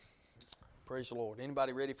Praise the Lord.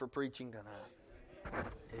 Anybody ready for preaching tonight?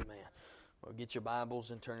 Amen. Well, get your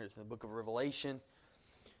Bibles and turn it to the book of Revelation.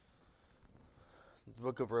 The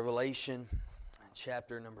book of Revelation,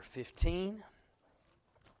 chapter number 15.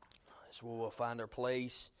 That's where we'll find our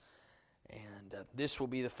place. And this will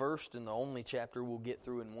be the first and the only chapter we'll get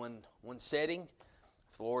through in one setting,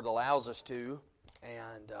 if the Lord allows us to.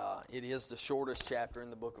 And it is the shortest chapter in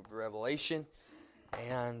the book of Revelation.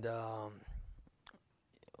 And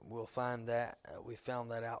we'll find that, we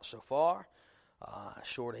found that out so far.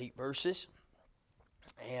 Short 8 verses.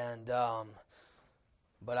 And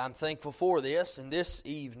but I'm thankful for this. And this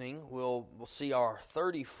evening we'll see our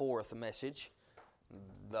 34th message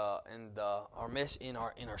in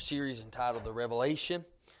our series entitled The Revelation.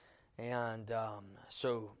 And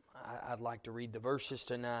so I'd like to read the verses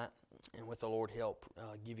tonight, and with the Lord help,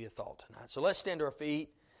 give you a thought tonight. So let's stand to our feet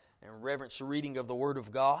and reverence the reading of the Word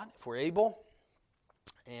of God, if we're able.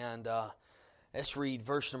 And let's read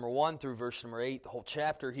verse number 1 through verse number 8, the whole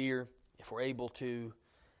chapter here, if we're able to.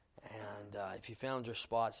 And if you found your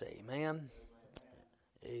spot, say amen.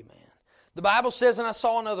 Amen. The Bible says, "And I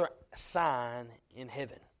saw another sign in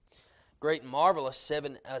heaven, great and marvelous,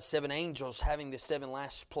 seven angels having the 7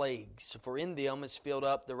 last plagues, for in them is filled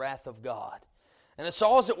up the wrath of God. And I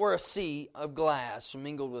saw as it were a sea of glass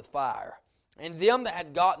mingled with fire, and them that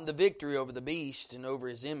had gotten the victory over the beast, and over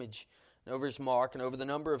his image, and over his mark, and over the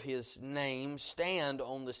number of his name, stand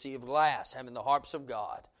on the sea of glass, having the harps of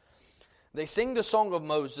God. They sing the song of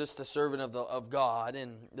Moses, the servant of God,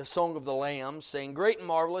 and the song of the Lamb, saying, Great and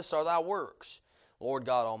marvelous are thy works, Lord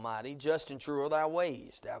God Almighty, just and true are thy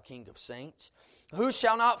ways, thou King of saints. Who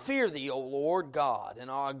shall not fear thee, O Lord God?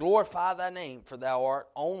 And I glorify thy name, for thou art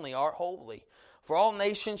holy. For all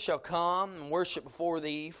nations shall come and worship before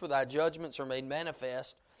thee, for thy judgments are made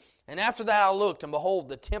manifest. And after that I looked, and behold,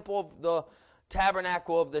 the temple of the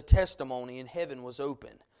tabernacle of the testimony in heaven was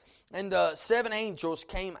open. And the 7 angels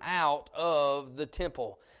came out of the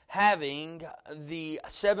temple, having the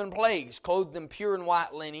 7 plagues, clothed them pure and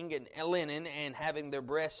white linen, and having their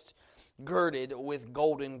breasts girded with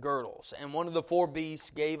golden girdles. And one of the 4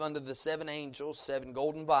 beasts gave unto the 7 angels 7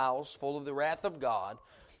 golden vials, full of the wrath of God,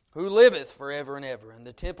 who liveth forever and ever. And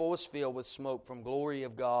the temple was filled with smoke from glory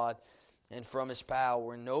of God and from His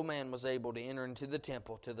power, and no man was able to enter into the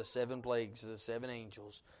temple till the 7 plagues of the 7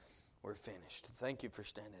 angels were finished." Thank you for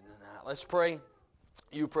standing tonight. Let's pray.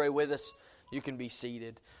 You pray with us. You can be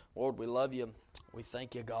seated. Lord, we love you. We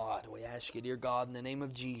thank you, God. We ask you, dear God, in the name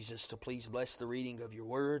of Jesus, to please bless the reading of your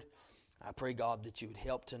word. I pray, God, that you would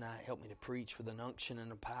help tonight. Help me to preach with an unction and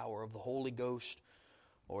the power of the Holy Ghost.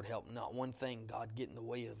 Lord, help not one thing, God, get in the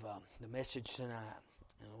way of the message tonight.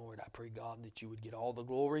 And Lord, I pray, God, that you would get all the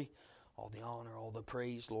glory, all the honor, all the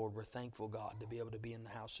praise. Lord, we're thankful, God, to be able to be in the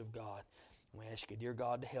house of God. We ask you, dear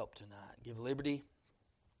God, to help tonight. Give liberty,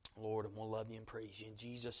 Lord, and we'll love you and praise you in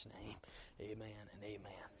Jesus' name. Amen and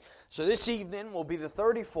amen. So this evening will be the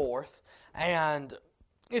 34th, and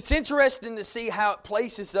it's interesting to see how it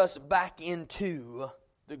places us back into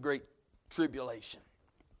the Great Tribulation.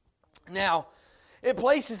 Now, it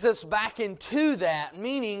places us back into that,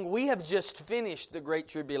 meaning we have just finished the Great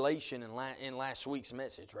Tribulation in last week's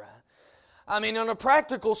message, right? I mean, in a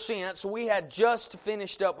practical sense, we had just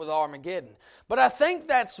finished up with Armageddon. But I think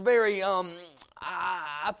that's very,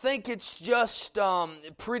 I think it's just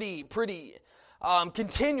pretty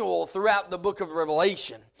continual throughout the book of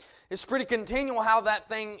Revelation. It's pretty continual how that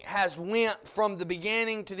thing has went from the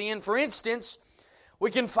beginning to the end. For instance,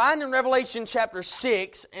 we can find in Revelation chapter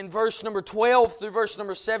 6 and verse number 12 through verse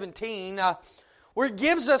number 17, where it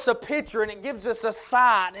gives us a picture and it gives us a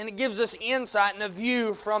sight and it gives us insight and a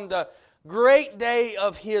view from the great day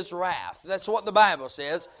of His wrath. That's what the Bible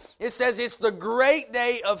says. It says it's the great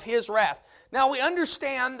day of His wrath. Now we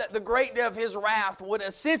understand that the great day of His wrath would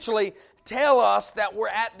essentially tell us that we're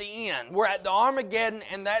at the end. We're at the Armageddon,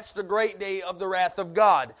 and that's the great day of the wrath of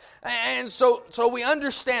God. And so we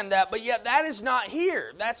understand that, but yet that is not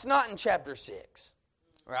here. That's not in chapter 6.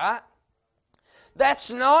 Right?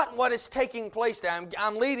 That's not what is taking place there.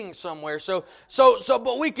 I'm leading somewhere.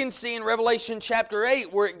 But we can see in Revelation chapter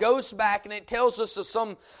 8 where it goes back and it tells us of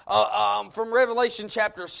some from Revelation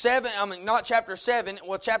chapter 7. Not chapter 7.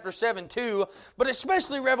 Well, chapter 7 too. But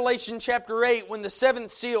especially Revelation chapter 8 when the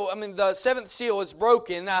seventh seal is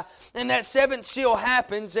broken, and that 7th seal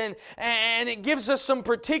happens, and it gives us some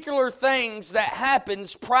particular things that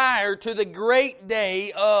happens prior to the great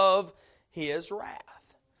day of His wrath.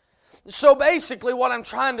 So basically what I'm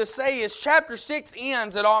trying to say is chapter 6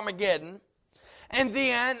 ends at Armageddon, And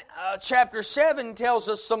then chapter 7 tells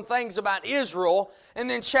us some things about Israel. And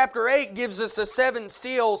then chapter 8 gives us the 7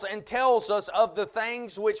 seals and tells us of the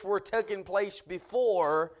things which were taking place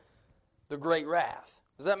before the great wrath.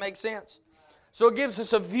 Does that make sense? So it gives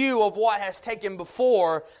us a view of what has taken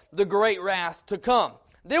before the great wrath to come.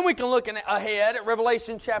 Then we can look ahead at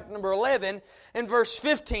Revelation chapter number 11 and verse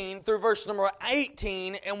 15 through verse number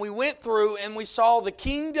 18. And we went through and we saw the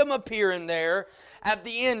kingdom appearing there at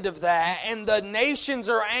the end of that. And the nations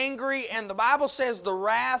are angry, and the Bible says the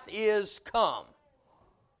wrath is come.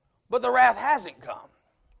 But the wrath hasn't come.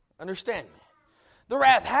 Understand me? The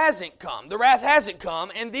wrath hasn't come. The wrath hasn't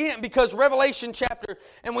come. And then, because Revelation chapter,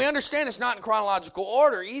 and we understand it's not in chronological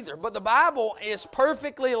order either, but the Bible is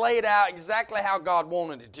perfectly laid out exactly how God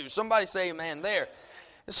wanted it to. Somebody say amen there.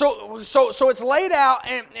 So it's laid out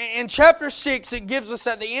in chapter 6. It gives us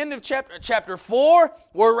at the end of chapter 4,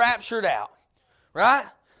 we're raptured out. Right?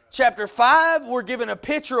 Chapter 5, we're given a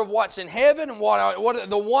picture of what's in heaven and what are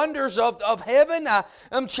the wonders of heaven.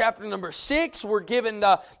 Chapter number 6, we're given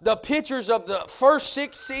the pictures of the first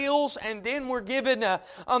 6 seals, and then we're given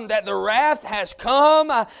that the wrath has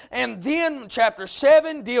come. And then chapter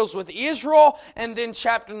 7 deals with Israel, and then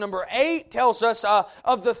chapter number 8 tells us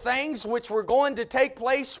of the things which were going to take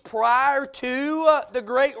place prior to the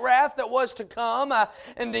great wrath that was to come.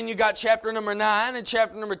 And then you got chapter number 9 and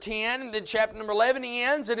chapter number 10, and then chapter number 11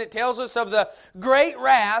 ends, and it tells us of the great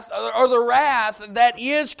wrath, or the wrath that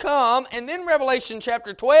is come. And then Revelation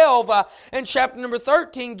chapter 12 and chapter number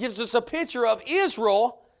 13 gives us a picture of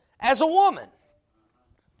Israel as a woman.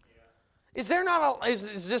 Is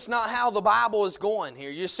this not how the Bible is going here?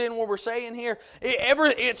 You seeing what we're saying here?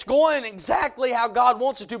 It's going exactly how God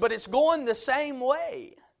wants it to, but it's going the same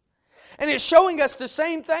way. And it's showing us the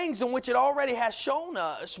same things in which it already has shown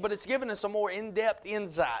us, but it's given us a more in-depth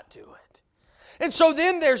insight to it. And so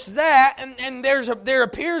then there's that, and there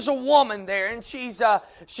appears a woman there, and she's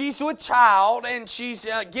with child, and she's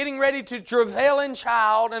getting ready to travail in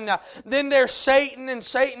child, and then there's Satan, and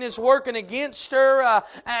Satan is working against her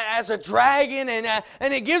as a dragon, and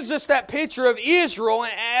it gives us that picture of Israel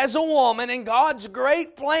as a woman and God's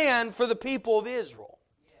great plan for the people of Israel.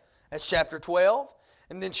 That's chapter 12,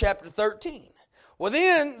 and then chapter 13. Well,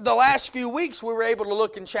 then the last few weeks we were able to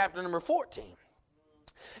look in chapter number 14.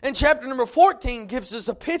 And chapter number 14 gives us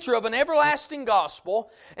a picture of an everlasting gospel,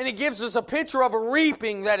 and it gives us a picture of a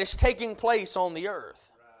reaping that is taking place on the earth.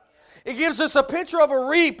 It gives us a picture of a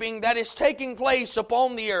reaping that is taking place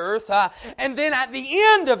upon the earth, and then at the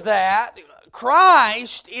end of that,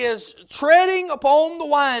 Christ is treading upon the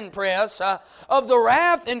winepress of the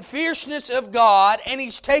wrath and fierceness of God, and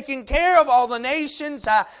He's taking care of all the nations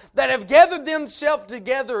that have gathered themselves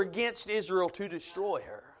together against Israel to destroy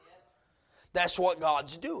her. That's what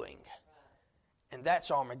God's doing. And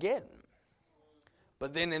that's Armageddon.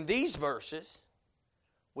 But then in these verses,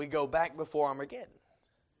 we go back before Armageddon.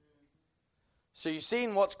 So you're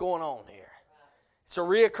seeing what's going on here. It's a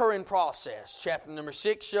reoccurring process. Chapter number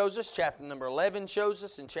 6 shows us, chapter number 11 shows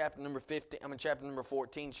us, and chapter number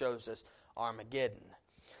 14 shows us Armageddon.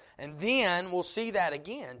 And then we'll see that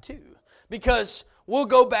again too. Because we'll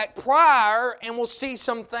go back prior and we'll see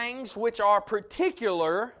some things which are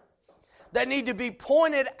particular that need to be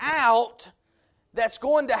pointed out that's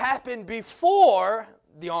going to happen before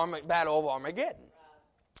the Battle of Armageddon.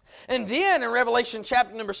 And then in Revelation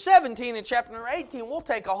chapter number 17 and chapter number 18, we'll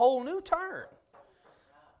take a whole new turn.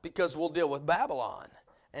 Because we'll deal with Babylon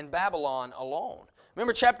and Babylon alone.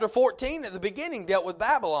 Remember chapter 14 at the beginning dealt with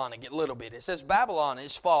Babylon a little bit. It says Babylon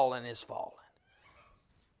is fallen, is fallen.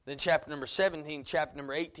 Then chapter number 17, chapter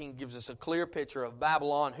number 18 gives us a clear picture of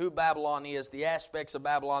Babylon, who Babylon is, the aspects of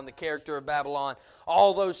Babylon, the character of Babylon,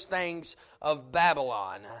 all those things of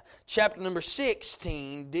Babylon. Chapter number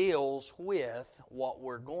 16 deals with what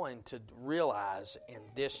we're going to realize in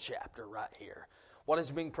this chapter right here. What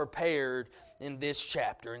is being prepared in this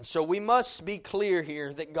chapter. And so we must be clear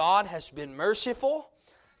here that God has been merciful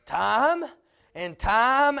time and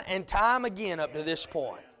time and time again up to this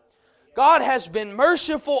point. God has been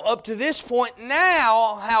merciful up to this point.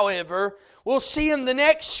 Now, however, we'll see in the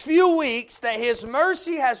next few weeks that His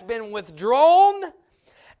mercy has been withdrawn,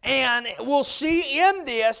 and we'll see in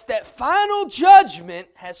this that final judgment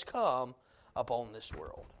has come upon this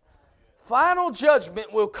world. Final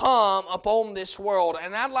judgment will come upon this world.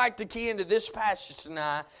 And I'd like to key into this passage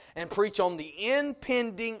tonight and preach on the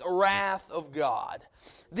impending wrath of God.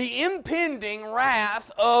 The impending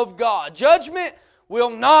wrath of God. Judgment will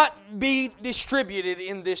not be distributed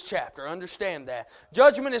in this chapter. Understand that.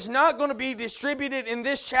 Judgment is not going to be distributed in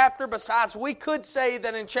this chapter. Besides, we could say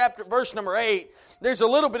that in verse number 8, there's a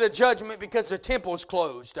little bit of judgment because the temple is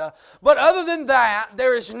closed. But other than that,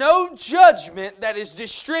 there is no judgment that is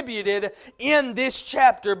distributed in this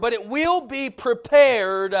chapter, but it will be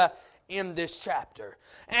prepared in this chapter.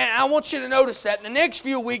 And I want you to notice that in the next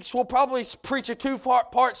few weeks, we'll probably preach a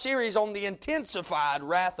two-part series on the intensified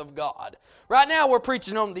wrath of God. Right now, we're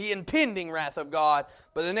preaching on the impending wrath of God.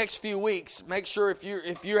 But the next few weeks, make sure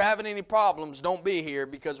if you're having any problems, don't be here,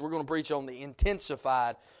 because we're going to preach on the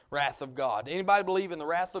intensified wrath of God. Anybody believe in the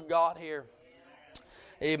wrath of God here?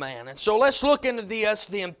 Amen. And so let's look into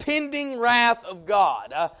the impending wrath of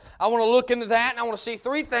God. I want to look into that, and I want to see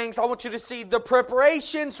three things. I want you to see the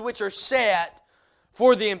preparations which are set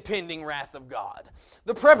for the impending wrath of God.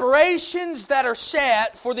 The preparations that are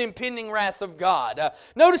set for the impending wrath of God.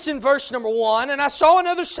 Notice in verse number 1, "And I saw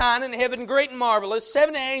another sign in heaven, great and marvelous,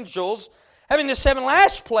 7 angels, having the 7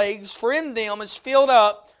 last plagues, for in them is filled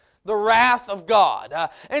up the wrath of God."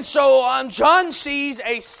 And so John sees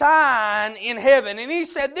a sign in heaven, and he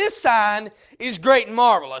said this sign is great and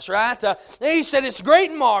marvelous, right? He said it's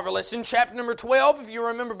great and marvelous. In chapter number 12, if you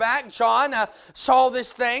remember back, John saw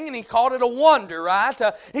this thing and he called it a wonder, right?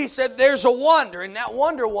 He said there's a wonder, and that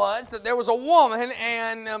wonder was that there was a woman,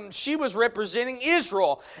 and she was representing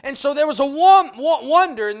Israel. And so there was a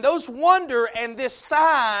wonder, and those wonder and this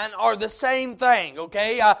sign are the same thing,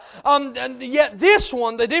 okay? Yet this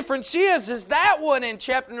one, the difference is that one in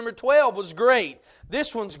chapter number 12 was great.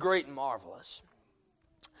 This one's great and marvelous.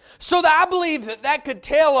 So I believe that could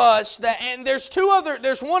tell us that, and there's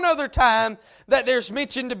one other time that there's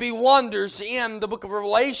mentioned to be wonders in the book of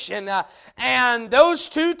Revelation, and those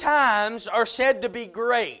 2 times are said to be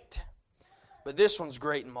great. But this one's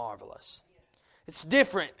great and marvelous. It's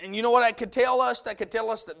different. And you know what that could tell us? That could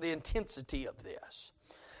tell us that the intensity of this.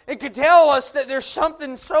 It could tell us that there's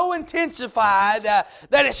something so intensified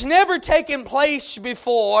that it's never taken place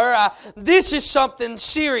before. This is something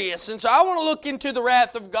serious. And so I want to look into the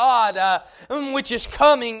wrath of God, which is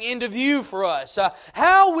coming into view for us.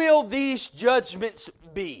 How will these judgments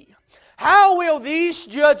be? How will these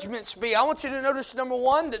judgments be? I want you to notice, number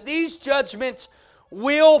 1, that these judgments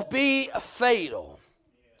will be fatal.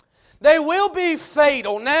 They will be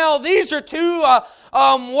fatal. Now, these are 2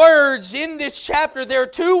 words in this chapter. There are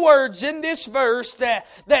 2 words in this verse that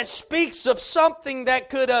speaks of something that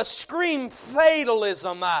could scream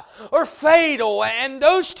fatalism or fatal. And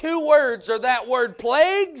those 2 words are that word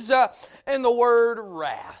plagues and the word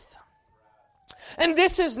wrath. And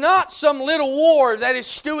this is not some little war that is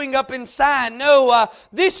stewing up inside. No,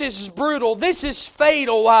 this is brutal. This is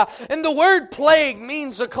fatal. And the word plague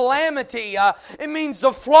means a calamity. It means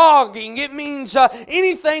a flogging. It means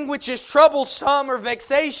anything which is troublesome or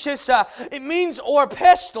vexatious. It means, or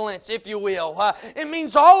pestilence, if you will. It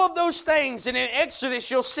means all of those things. And in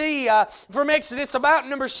Exodus, you'll see from Exodus about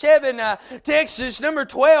number 7 to Exodus number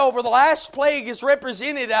 12, where the last plague is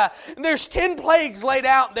represented. There's 10 plagues laid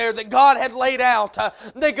out there that God had laid out.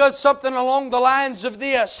 They go something along the lines of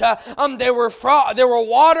this. There were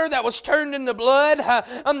water that was turned into blood.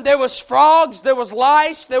 There was frogs. There was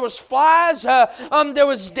lice. There was flies. There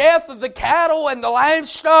was death of the cattle and the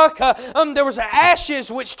livestock. There was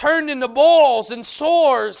ashes which turned into boils and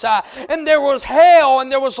sores. And there was hail,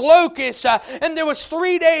 and there was locusts. And there was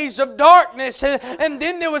 3 days of darkness. And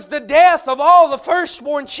then there was the death of all the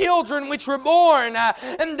firstborn children which were born.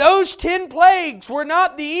 And those 10 plagues were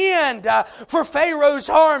not the end for Pharaoh's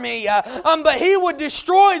army, but he would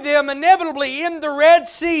destroy them inevitably in the Red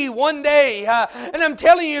Sea one day. And I'm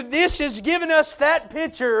telling you, this has given us that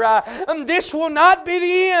picture. This will not be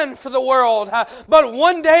the end for the world, but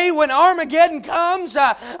one day when Armageddon comes,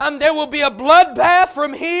 there will be a bloodbath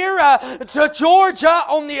from here to Georgia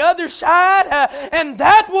on the other side, and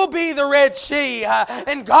that will be the Red Sea.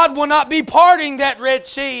 And God will not be parting that Red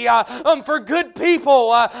Sea for good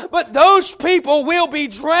people, but those people will be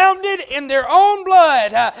drowned in their own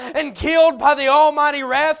blood and killed by the almighty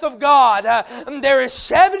wrath of God. There is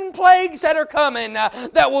 7 plagues that are coming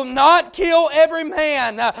that will not kill every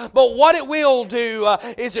man, but what it will do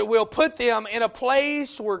is it will put them in a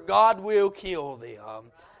place where God will kill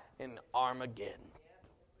them in Armageddon.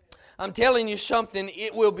 I'm telling you something,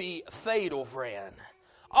 it will be fatal, friend.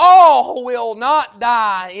 All will not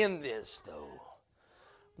die in this, though.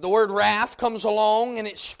 The word wrath comes along and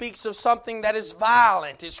it speaks of something that is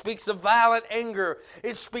violent. It speaks of violent anger.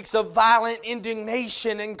 It speaks of violent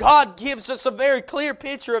indignation. And God gives us a very clear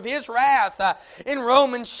picture of His wrath in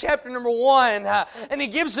Romans chapter number 1. And He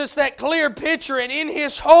gives us that clear picture, and in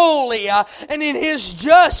His holy and in His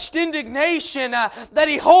just indignation that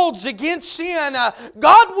He holds against sin,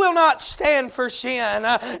 God will not stand for sin.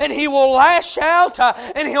 And He will lash out,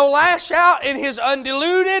 and He'll lash out in His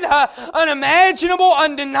undiluted, unimaginable,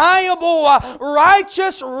 undeniable,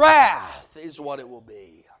 righteous wrath is what it will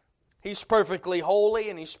be. He's perfectly holy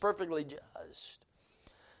and He's perfectly just.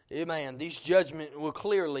 Amen. These judgments will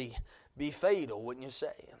clearly be fatal, wouldn't you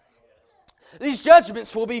say? These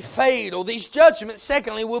judgments will be fatal. These judgments,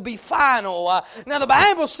 secondly, will be final. Now the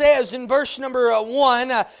Bible says in verse number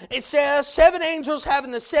 1, it says, 7 angels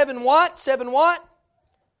having the 7 what? 7 what?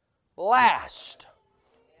 Last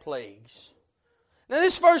plagues. Now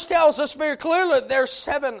this verse tells us very clearly that there are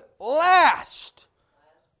 7 last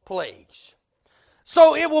plagues.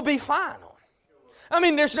 So it will be final. I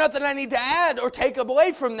mean, there's nothing I need to add or take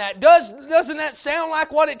away from that. Doesn't that sound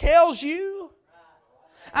like what it tells you?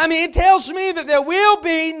 I mean, it tells me that there will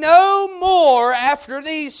be no more after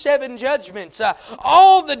these 7 judgments.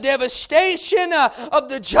 All the devastation of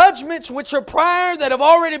the judgments which are prior that have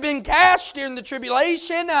already been cast during the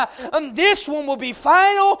tribulation, this one will be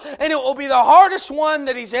final, and it will be the hardest one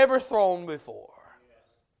that He's ever thrown before.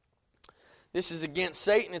 This is against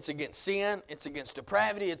Satan, it's against sin, it's against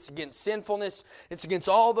depravity, it's against sinfulness, it's against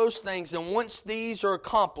all those things. And once these are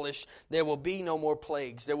accomplished, there will be no more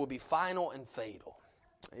plagues. There will be final and fatal.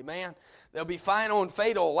 Amen. They'll be final and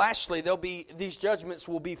fatal. Lastly, these judgments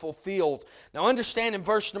will be fulfilled. Now understand in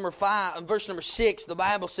verse number 6, the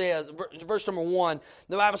Bible says, verse number 1,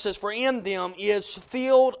 the Bible says, for in them is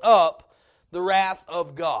filled up the wrath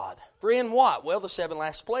of God. For in what? Well, the 7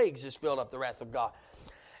 last plagues is filled up the wrath of God.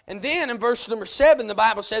 And then in verse number 7, the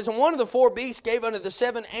Bible says, and one of the 4 beasts gave unto the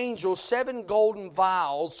 7 angels 7 golden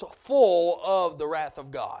vials full of the wrath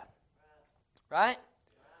of God. Right?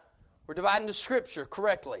 We're dividing the Scripture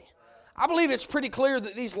correctly. I believe it's pretty clear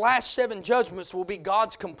that these last 7 judgments will be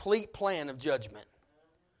God's complete plan of judgment.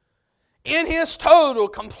 In His total,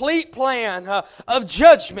 complete plan of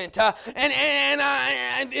judgment. And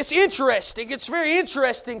it's interesting. It's very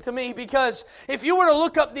interesting to me because if you were to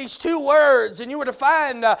look up these 2 words and you were to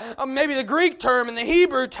find maybe the Greek term and the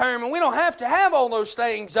Hebrew term, and we don't have to have all those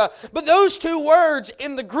things, but those 2 words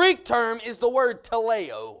in the Greek term is the word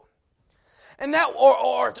teleo. And that,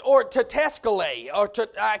 or teteskale,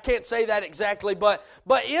 I can't say that exactly, but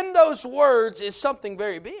in those words is something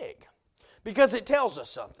very big because it tells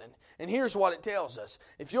us something. And here's what it tells us.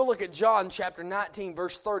 If you'll look at John chapter 19,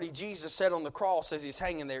 verse 30, Jesus said on the cross as He's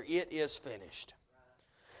hanging there, it is finished.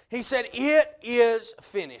 He said, it is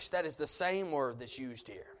finished. That is the same word that's used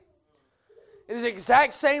here. It is the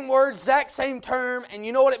exact same word, exact same term, and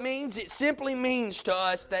you know what it means? It simply means to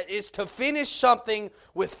us that it's to finish something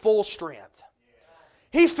with full strength.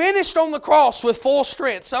 He finished on the cross with full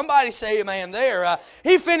strength. Somebody say amen there.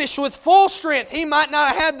 He finished with full strength. He might not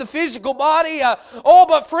have had the physical body.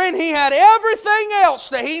 But friend, He had everything else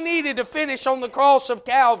that He needed to finish on the cross of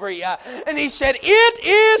Calvary. And He said, it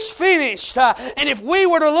is finished. And if we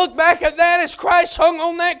were to look back at that as Christ hung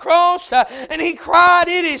on that cross and He cried,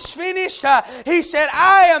 it is finished. He said,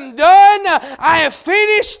 I am done. I have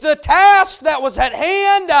finished the task that was at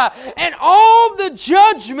hand. And all the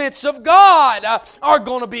judgments of God are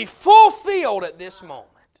going to be fulfilled at this moment.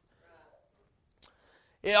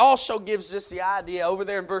 It also gives us the idea over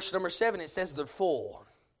there in verse number 7, it says they're full.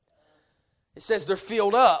 It says they're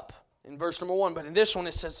filled up in verse number 1, but in this one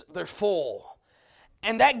it says they're full.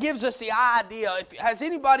 And that gives us the idea, has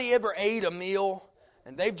anybody ever ate a meal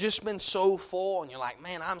and they've just been so full and you're like,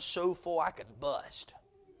 man, I'm so full I could bust.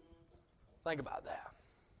 Think about that.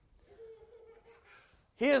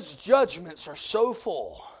 His judgments are so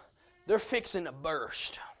full. They're fixing to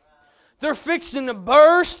burst. They're fixing to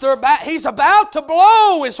burst. He's about to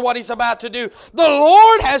blow is what He's about to do. The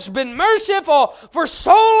Lord has been merciful for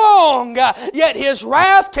so long, yet His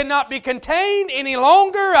wrath cannot be contained any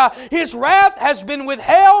longer. His wrath has been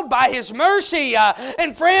withheld by His mercy.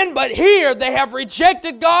 And friend, but here they have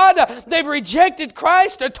rejected God. They've rejected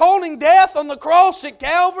Christ atoning death on the cross at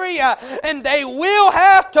Calvary. And they will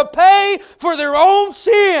have to pay for their own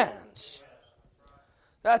sins.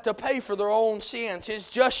 That to pay for their own sins,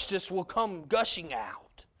 His justice will come gushing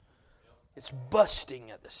out. It's busting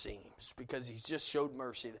at the seams because He's just showed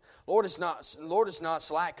mercy. Lord is not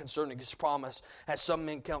slack concerning His promise, as some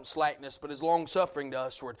men count slackness, but is long-suffering to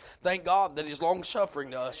usward. Thank God that He's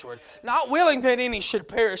long-suffering to usward. Not willing that any should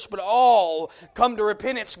perish, but all come to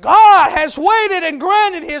repentance. God has waited and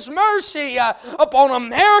granted His mercy upon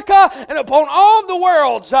America and upon all the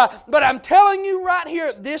worlds. But I'm telling you right here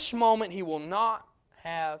at this moment, He will not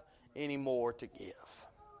have any more to give.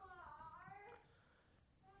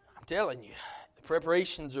 I'm telling you, the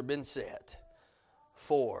preparations have been set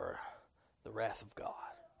for the wrath of God.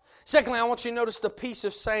 Secondly, I want you to notice the peace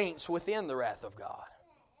of saints within the wrath of God.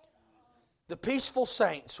 The peaceful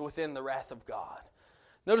saints within the wrath of God.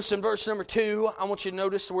 Notice in verse number 2, I want you to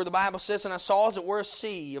notice where the Bible says, "And I saw as it were a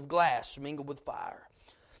sea of glass mingled with fire."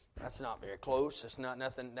 That's not very close. It's not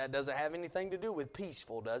nothing. That doesn't have anything to do with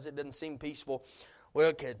peaceful, does it? Doesn't seem peaceful. Well,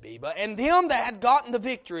 it could be. But and them that had gotten the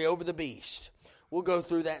victory over the beast. We'll go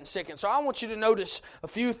through that in a second. So I want you to notice a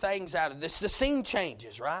few things out of this. The scene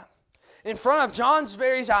changes, right? In front of John's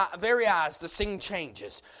very eyes, the scene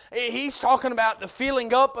changes. He's talking about the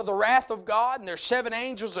filling up of the wrath of God, and there's 7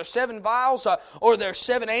 angels, there's 7 vials, or there's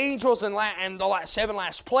 7 angels and the 7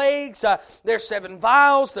 last plagues. There's 7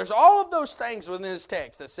 vials. There's all of those things within this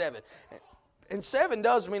text, the 7. And 7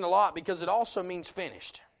 does mean a lot because it also means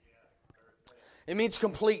finished. It means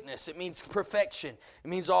completeness. It means perfection. It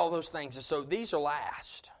means all those things. And so these are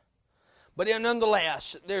last. But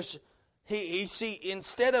nonetheless,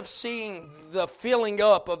 instead of seeing the filling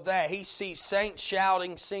up of that, he sees saints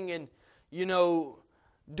shouting, singing,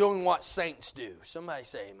 doing what saints do. Somebody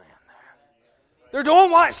say amen there. They're doing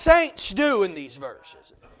what saints do in these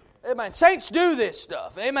verses. Amen. Saints do this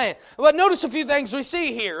stuff. Amen. But notice a few things we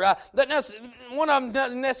see here. That one of them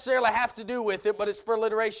doesn't necessarily have to do with it, but it's for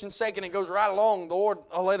alliteration's sake, and it goes right along. The Lord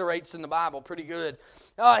alliterates in the Bible pretty good.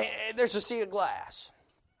 There's a sea of glass.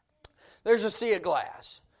 There's a sea of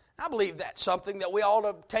glass. I believe that's something that we ought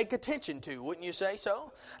to take attention to, wouldn't you say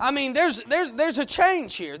so? I mean, there's a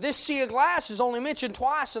change here. This sea of glass is only mentioned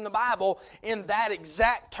twice in the Bible in that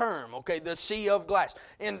exact term, okay, the sea of glass.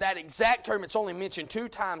 In that exact term, it's only mentioned 2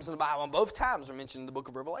 times in the Bible, and both times are mentioned in the book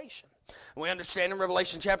of Revelation. We understand in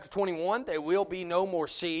Revelation chapter 21, there will be no more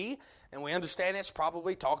sea, and we understand it's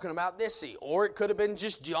probably talking about this sea. Or it could have been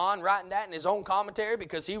just John writing that in his own commentary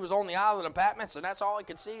because he was on the island of Patmos, and that's all he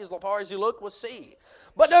could see as far as he looked was sea.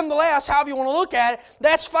 But nonetheless, however you want to look at it,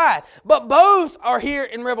 that's fine. But both are here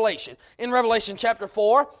in Revelation. In Revelation chapter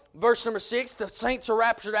 4, verse number 6, the saints are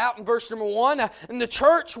raptured out in verse number 1. And the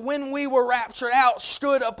church, when we were raptured out,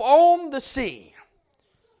 stood upon the sea.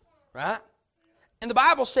 Right? And the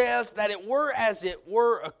Bible says that it were as it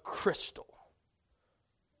were a crystal.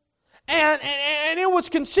 And it was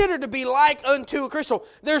considered to be like unto a crystal.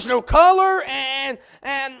 There's no color, and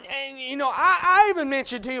I even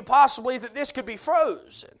mentioned to you possibly that this could be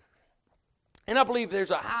frozen. And I believe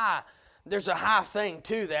there's a high thing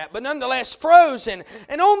to that, but nonetheless frozen.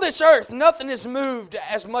 And on this earth, nothing is moved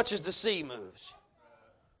as much as the sea moves.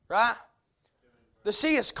 Right? The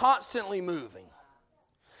sea is constantly moving.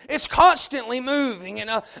 It's constantly moving,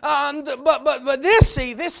 but this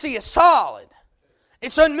sea is solid.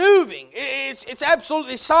 It's unmoving. It's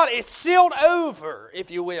absolutely solid. It's sealed over, if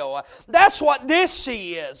you will. That's what this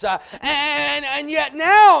sea is. And yet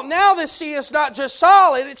now this sea is not just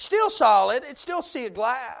solid. It's still solid. It's still sea of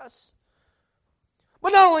glass.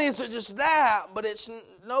 But not only is it just that, but it's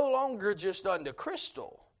no longer just unto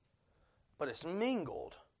crystal, but it's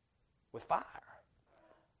mingled with fire.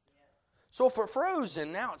 So for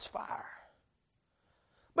frozen, now it's fire.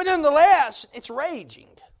 But nonetheless, it's raging.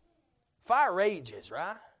 Fire rages,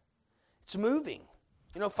 right? It's moving.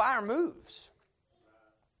 Fire moves.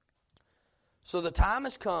 So the time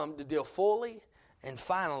has come to deal fully and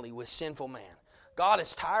finally with sinful man. God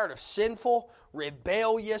is tired of sinful,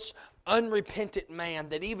 rebellious, unrepentant man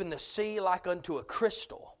that even the sea, like unto a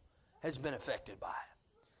crystal, has been affected by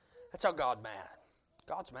it. That's how God's mad.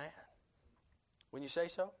 God's mad. Wouldn't you say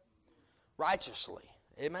so? Righteously.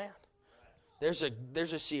 Amen. There's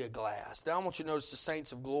a sea of glass. Now I want you to notice the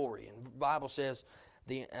saints of glory. And the Bible says,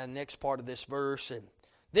 the next part of this verse, and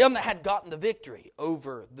them that had gotten the victory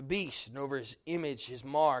over the beast and over his image, his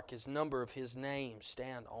mark, his number of his name,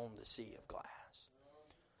 stand on the sea of glass.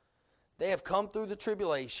 They have come through the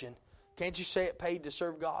tribulation. Can't you say it paid to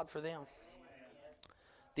serve God for them?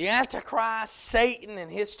 The Antichrist, Satan, and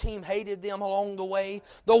his team hated them along the way.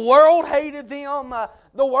 The world hated them.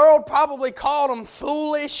 The world probably called them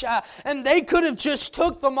foolish. And they could have just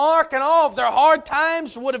took the mark and all of their hard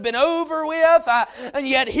times would have been over with. And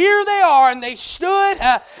yet here they are, and they stood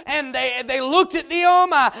and they looked at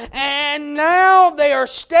them, and now they are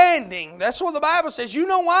standing. That's what the Bible says. You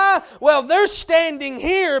know why? Well, they're standing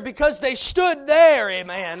here because they stood there,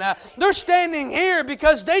 amen. They're standing here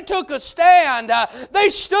because they took a stand. They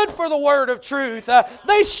stood for the word of truth.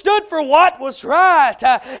 They stood for what was right.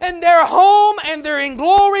 And they're home and they're in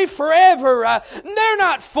glory forever. They're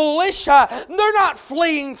not foolish. They're not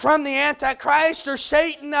fleeing from the Antichrist or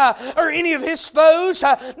Satan or any of his foes.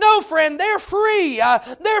 No, friend, they're free.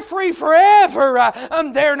 They're free forever.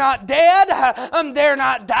 They're not dead. They're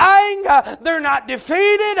not dying. They're not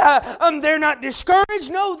defeated. They're not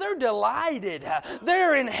discouraged. No, they're delighted.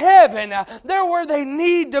 They're in heaven. They're where they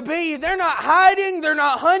need to be. They're not hiding. They're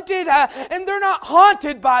not hunted. And they're not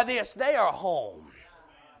haunted by this. They are home.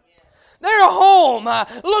 They're home.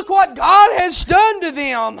 Look what God has done to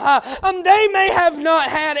them. They may have not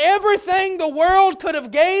had everything the world could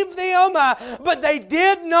have gave them, but they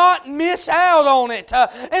did not miss out on it.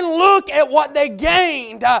 And look at what they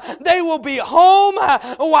gained. They will be home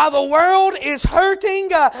while the world is hurting.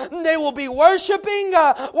 They will be worshiping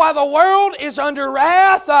while the world is under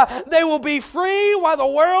wrath. They will be free while the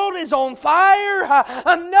world is on fire.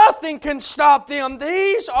 Nothing can stop them.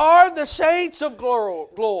 These are the saints of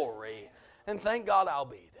glory. And thank God I'll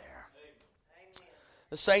be there.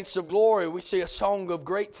 The saints of glory, we see a song of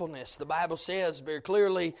gratefulness. The Bible says very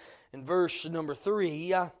clearly in verse number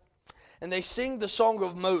 3, and they sing the song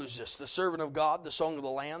of Moses, the servant of God, the song of the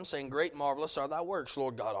Lamb, saying, Great and marvelous are thy works,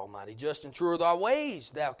 Lord God Almighty. Just and true are thy ways,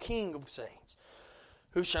 thou King of saints.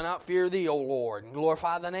 Who shall not fear thee, O Lord, and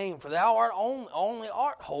glorify thy name? For thou art only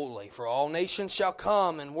art holy. For all nations shall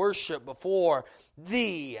come and worship before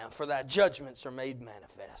thee, and for thy judgments are made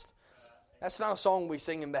manifest. That's not a song we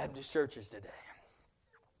sing in Baptist churches today.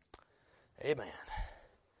 Amen.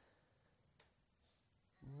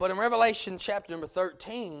 But in Revelation chapter number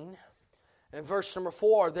 13, in verse number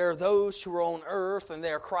 4, there are those who are on earth and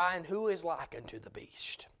they are crying, Who is like unto the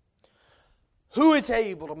beast? Who is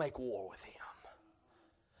able to make war with him?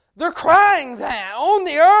 They're crying that on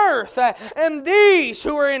the earth. And these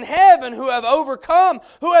who are in heaven, who have overcome,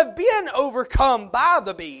 who have been overcome by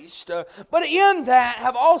the beast, but in that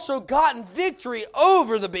have also gotten victory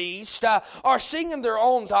over the beast, are singing their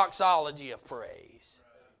own doxology of praise.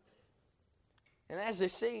 And as they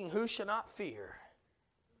sing, who shall not fear?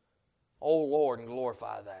 O Lord, and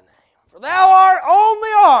glorify thy name. For thou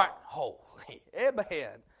art holy. Amen.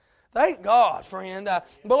 Thank God, friend.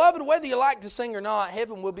 Beloved, whether you like to sing or not,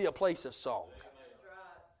 heaven will be a place of song.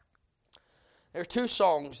 There are two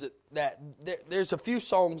songs there's a few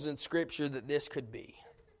songs in Scripture that this could be.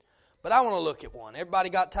 But I want to look at one. Everybody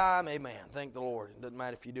got time? Amen. Thank the Lord. It doesn't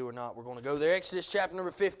matter if you do or not. We're going to go there. Exodus chapter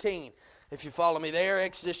number 15. If you follow me there,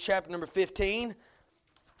 Exodus chapter number 15.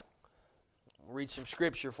 I'll read some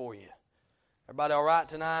Scripture for you. Everybody all right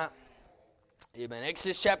tonight? Amen.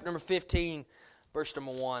 Exodus chapter number 15. Verse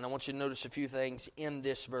number 1, I want you to notice a few things in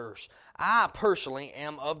this verse. I personally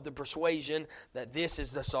am of the persuasion that this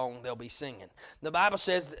is the song they'll be singing. The Bible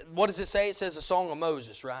says, what does it say? It says the song of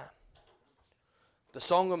Moses, right? The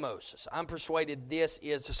song of Moses. I'm persuaded this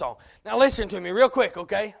is the song. Now listen to me real quick,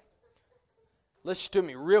 okay? Listen to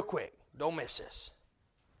me real quick. Don't miss this.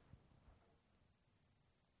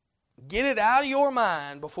 Get it out of your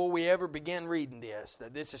mind before we ever begin reading this,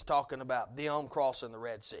 that this is talking about them crossing the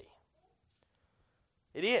Red Sea.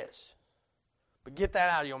 It is. But get that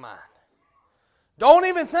out of your mind. Don't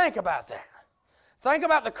even think about that. Think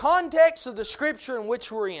about the context of the Scripture in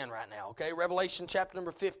which we're in right now, okay? Revelation chapter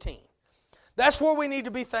number 15. That's what we need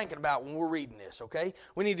to be thinking about when we're reading this, okay?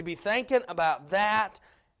 We need to be thinking about that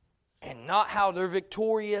and not how they're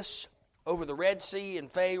victorious over the Red Sea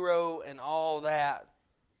and Pharaoh and all that.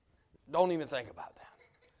 Don't even think about that.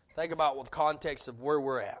 Think about the context of where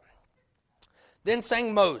we're at. Then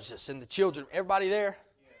sang Moses and the children, everybody there?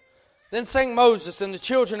 Yeah. Then sang Moses and the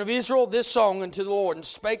children of Israel this song unto the Lord, and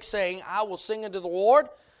spake, saying, I will sing unto the Lord,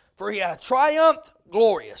 for he hath triumphed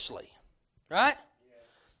gloriously. Right? Yeah.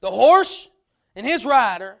 The horse and his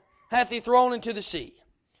rider hath he thrown into the sea.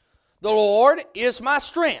 The Lord is my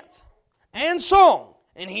strength and song,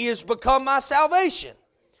 and he is become my salvation.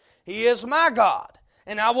 He is my God,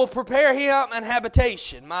 and I will prepare him an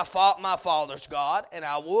habitation, my father's God, and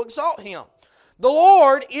I will exalt him. The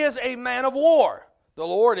Lord is a man of war. The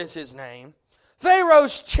Lord is his name.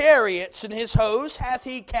 Pharaoh's chariots and his host hath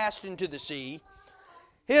he cast into the sea.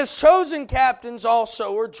 His chosen captains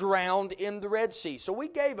also are drowned in the Red Sea. So we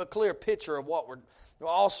gave a clear picture of what we're,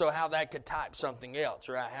 also how that could type something else,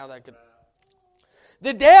 right? How that could.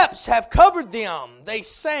 The depths have covered them. They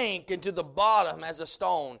sank into the bottom as a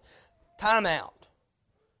stone. Time out.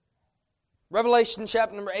 Revelation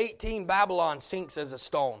chapter number 18, Babylon sinks as a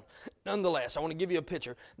stone. Nonetheless, I want to give you a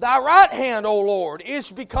picture. Thy right hand, O Lord, is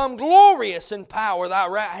become glorious in power. Thy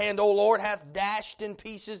right hand, O Lord, hath dashed in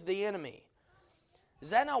pieces the enemy. Is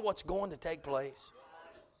that not what's going to take place?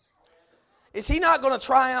 Is He not going to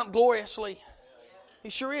triumph gloriously? He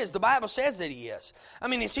sure is. The Bible says that He is. I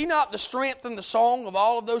mean, is He not the strength and the song of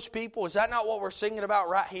all of those people? Is that not what we're singing about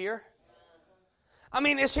right here? I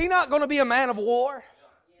mean, is He not going to be a man of war?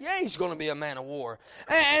 Yeah, He's going to be a man of war.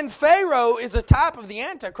 And Pharaoh is a type of the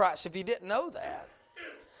Antichrist, if you didn't know that.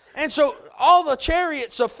 And so all the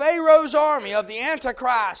chariots of Pharaoh's army, of the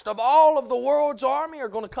Antichrist, of all of the world's army are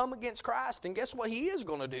going to come against Christ. And guess what He is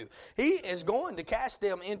going to do? He is going to cast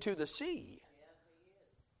them into the sea.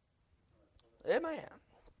 Amen.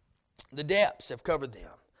 The depths have covered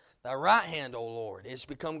them. Thy right hand, O Lord, is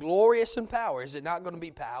become glorious in power. Is it not going to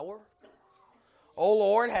be power? O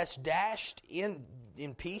Lord, hast dashed in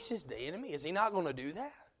pieces the enemy. Is He not going to do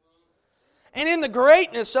that? And in the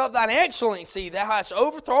greatness of thine excellency, thou hast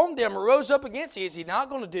overthrown them and rose up against thee. Is He not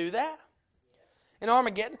going to do that? In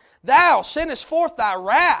Armageddon, thou sendest forth thy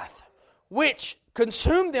wrath, which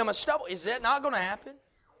consumed them as stubble. Is that not going to happen?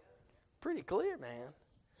 Pretty clear, man.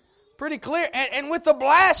 Pretty clear. And with the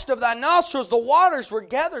blast of thy nostrils, the waters were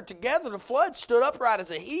gathered together. The flood stood upright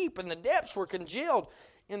as a heap, and the depths were congealed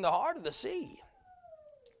in the heart of the sea.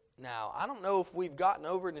 Now, I don't know if we've gotten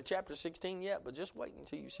over into chapter 16 yet, but just wait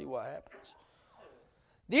until you see what happens.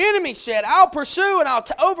 The enemy said, I'll pursue and I'll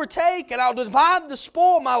overtake and I'll divide the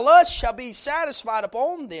spoil. My lust shall be satisfied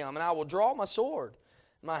upon them, and I will draw my sword.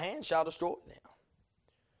 My hand shall destroy them.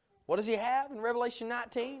 What does he have in Revelation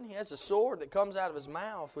 19? He has a sword that comes out of his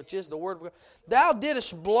mouth, which is the word of God. Thou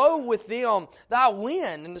didst blow with them thy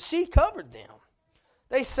wind, and the sea covered them.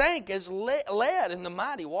 They sank as lead in the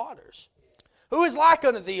mighty waters. Who is like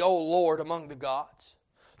unto thee, O Lord, among the gods?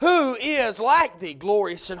 Who is like thee,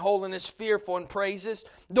 glorious in holiness, fearful in praises,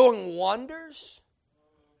 doing wonders?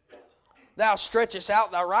 Thou stretchest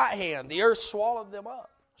out thy right hand, the earth swallowed them up,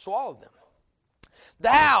 swallowed them.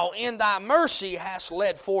 Thou in thy mercy hast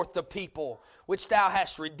led forth the people, which thou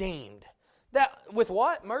hast redeemed. That, with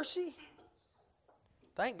what? Mercy?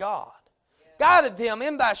 Thank God. Guided them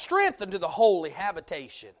in thy strength unto the holy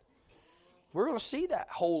habitation. We're going to see that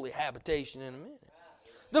holy habitation in a minute.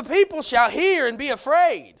 The people shall hear and be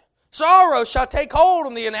afraid. Sorrow shall take hold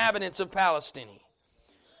on the inhabitants of Palestine.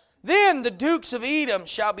 Then the dukes of Edom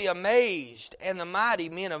shall be amazed, and the mighty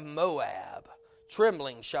men of Moab,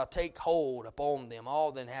 trembling, shall take hold upon them.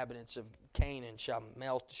 All the inhabitants of Canaan shall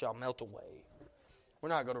melt away. We're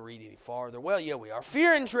not going to read any farther. Well, yeah, we are.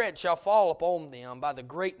 Fear and dread shall fall upon them by the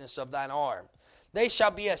greatness of thine arm. They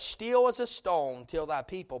shall be as still as a stone till thy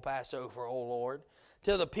people pass over, O Lord,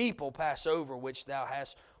 till the people pass over which thou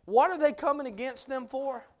hast. What are they coming against them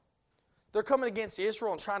for? They're coming against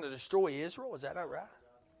Israel and trying to destroy Israel. Is that not right?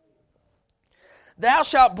 Thou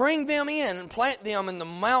shalt bring them in and plant them in the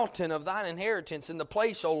mountain of thine inheritance, in the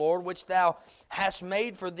place, O Lord, which thou hast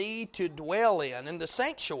made for thee to dwell in the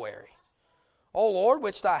sanctuary, O Lord,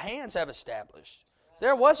 which thy hands have established.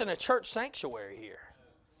 There wasn't a church sanctuary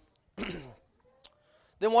here.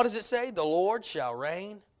 Then what does it say? The Lord shall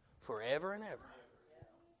reign forever and ever.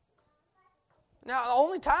 Now, the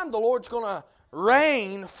only time the Lord's going to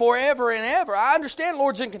reign forever and ever, I understand the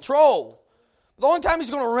Lord's in control. The only time He's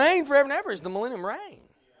going to reign forever and ever is the millennium reign.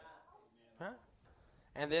 Huh?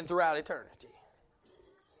 And then throughout eternity.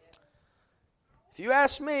 If you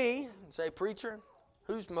ask me, and say, preacher,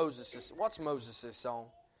 what's Moses' song?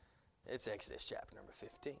 It's Exodus chapter number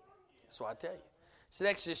 15. That's what I tell you. It's in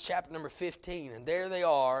Exodus chapter number 15, and there they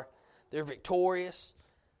are. They're victorious.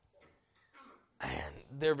 And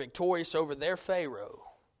they're victorious over their Pharaoh.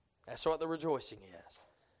 That's what the rejoicing is.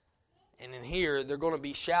 And in here, they're going to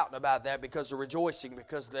be shouting about that because they're rejoicing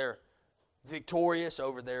because they're victorious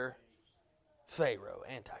over their Pharaoh,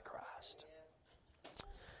 Antichrist.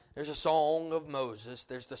 There's a song of Moses.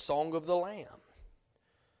 There's the song of the Lamb.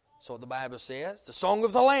 So the Bible says, the song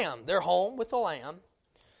of the Lamb. They're home with the Lamb.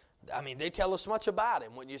 I mean, they tell us much about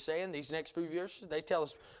Him. What you're saying, these next few verses, they tell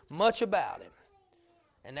us much about Him.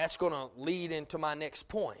 And that's going to lead into my next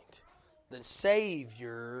point. The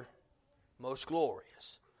Savior most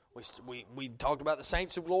glorious. We talked about the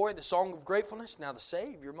saints of glory, the song of gratefulness. Now the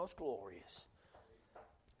Savior most glorious.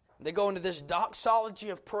 They go into this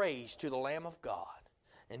doxology of praise to the Lamb of God.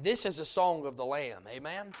 And this is a song of the Lamb.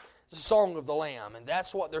 Amen? It's a song of the Lamb. And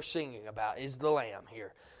that's what they're singing about, is the Lamb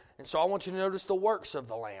here. And so I want you to notice the works of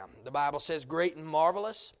the Lamb. The Bible says, great and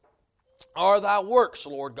marvelous are thy works,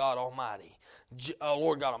 Lord God Almighty.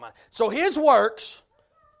 Lord God Almighty. So His works,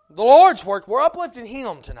 the Lord's work, we're uplifting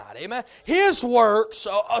Him tonight. Amen. His works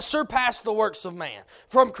surpass the works of man.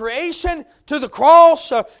 From creation to the cross,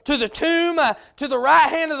 to the tomb, to the right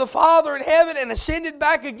hand of the Father in heaven, and ascended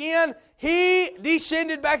back again. He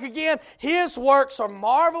descended back again. His works are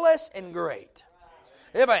marvelous and great.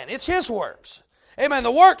 Amen. It's His works. Amen.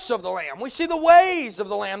 The works of the Lamb. We see the ways of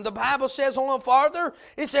the Lamb. The Bible says a little farther,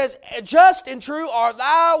 it says, just and true are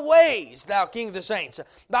thy ways, thou King of the saints.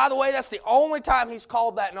 By the way, that's the only time He's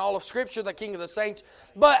called that in all of Scripture, the King of the saints.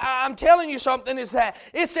 But I'm telling you something, is that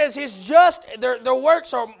it says His just, their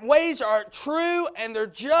works or ways are true, and they're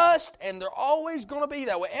just, and they're always going to be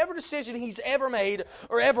that way. Every decision He's ever made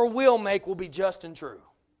or ever will make will be just and true.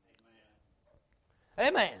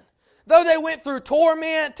 Amen. Though they went through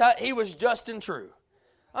torment, He was just and true.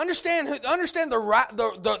 Understand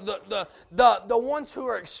the ones who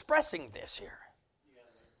are expressing this here.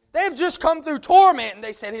 They've just come through torment, and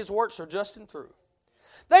they said His works are just and true.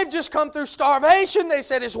 They've just come through starvation. They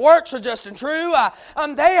said His works are just and true.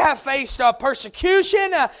 They have faced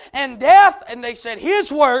persecution and death, and they said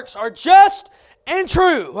His works are just and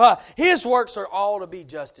true. His works are all to be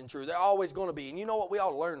just and true. They're always going to be. And you know what? We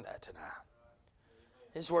ought to learn that tonight.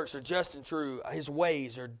 His works are just and true. His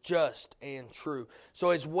ways are just and true. So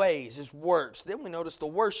His ways, His works. Then we notice the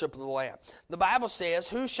worship of the Lamb. The Bible says,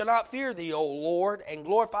 who shall not fear Thee, O Lord, and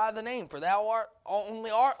glorify the name? For Thou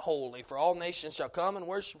only art holy, for all nations shall come and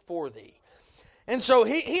worship for Thee. And so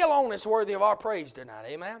He alone is worthy of our praise tonight.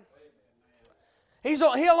 Amen? He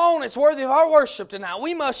alone is worthy of our worship tonight.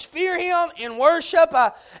 We must fear Him in worship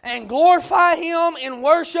and glorify Him in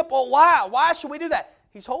worship. Well, why? Why should we do that?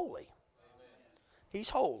 He's holy. He's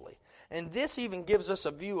holy. And this even gives us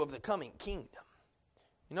a view of the coming kingdom.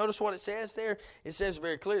 You notice what it says there? It says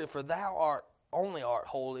very clearly, for Thou only art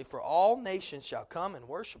holy, for all nations shall come and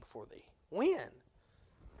worship before Thee. When?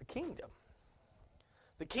 The kingdom.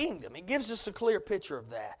 The kingdom. It gives us a clear picture of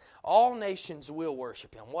that. All nations will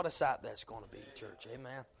worship Him. What a sight that's going to be, church.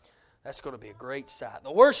 Amen. That's going to be a great sight.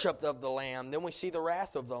 The worship of the Lamb. Then we see the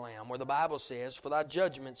wrath of the Lamb, where the Bible says, for Thy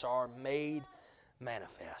judgments are made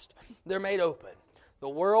manifest. They're made open. The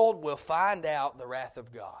world will find out the wrath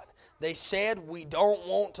of God. They said, we don't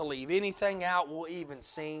want to leave anything out. We'll even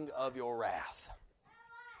sing of Your wrath.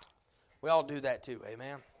 We all do that too,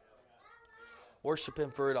 amen? Worship Him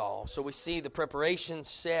for it all. So we see the preparation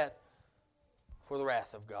set for the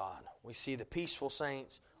wrath of God. We see the peaceful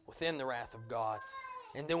saints within the wrath of God.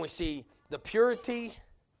 And then we see the purity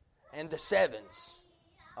and the sevens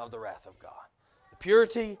of the wrath of God. The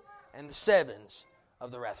purity and the sevens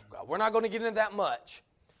of the wrath of God. We're not going to get into that much,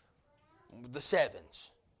 the sevens,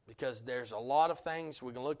 because there's a lot of things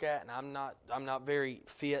we can look at, and I'm not very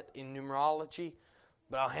fit in numerology,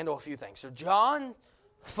 but I'll handle a few things. So John's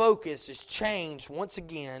focus is changed once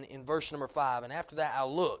again in verse number 5, and after that I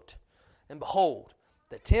looked, and behold,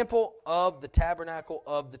 the temple of the tabernacle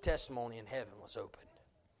of the testimony in heaven was opened.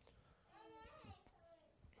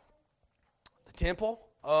 The temple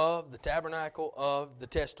of the tabernacle of the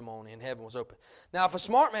testimony in heaven was open. Now, if a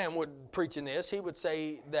smart man would preach in this, he would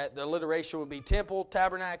say that the alliteration would be temple,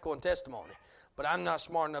 tabernacle, and testimony. But I'm not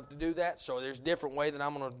smart enough to do that, so there's a different way that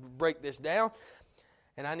I'm going to break this down,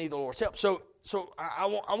 and I need the Lord's help. So I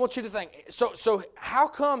want you to think. So how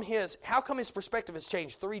come his perspective has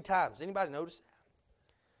changed 3 times? Anybody notice that?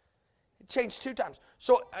 It changed 2 times.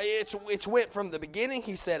 So it's went from the beginning.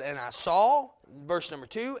 He said, "And I saw," verse number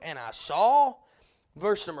 2, "and I saw."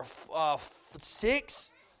 Verse number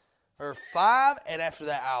 6 or 5, and after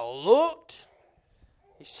that I looked.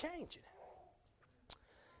 He's changing it.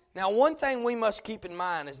 Now, one thing we must keep in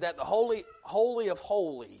mind is that the Holy of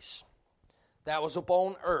Holies that was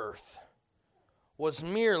upon earth was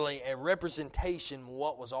merely a representation of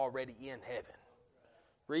what was already in heaven.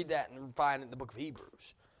 Read that and find it in the book of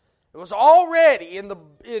Hebrews. It was already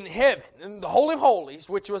in heaven, in the Holy of Holies,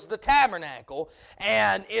 which was the tabernacle.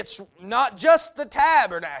 And it's not just the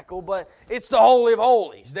tabernacle, but it's the Holy of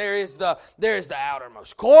Holies. There is the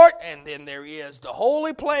outermost court, and then there is the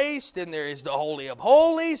holy place, then there is the Holy of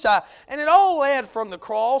Holies. And it all led from the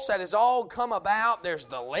cross. That has all come about. There's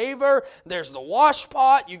the laver, there's the wash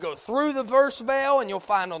pot. You go through the first veil, and you'll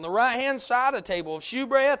find on the right-hand side a table of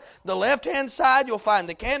shewbread. The left-hand side, you'll find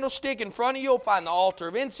the candlestick. In front of you, you'll find the altar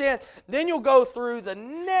of incense. Then you'll go through the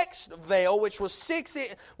next veil, which was six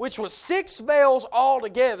veils all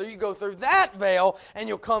together. You go through that veil, and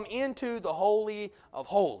you'll come into the Holy of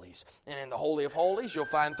Holies. And in the Holy of Holies, you'll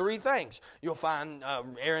find three things. You'll find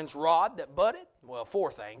Aaron's rod that budded. Well,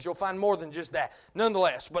 four things. You'll find more than just that,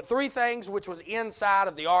 nonetheless. But three things which was inside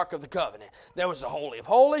of the Ark of the Covenant. There was the Holy of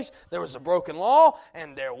Holies, there was the broken law,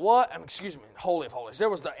 and Holy of Holies. There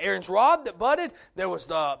was the Aaron's rod that budded, there was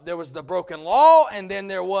the broken law, and then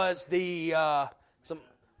there was the some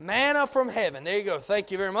manna from heaven. There you go. Thank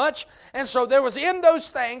you very much. And so there was in those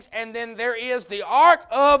things, and then there is the Ark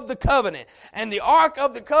of the Covenant. And the Ark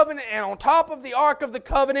of the Covenant, and on top of the Ark of the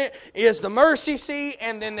Covenant is the mercy seat,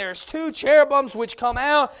 and then there's two cherubims which come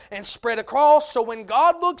out and spread across. So when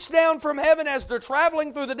God looks down from heaven as they're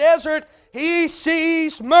traveling through the desert, He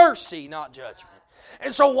sees mercy, not judgment.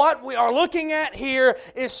 And so what we are looking at here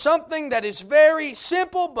is something that is very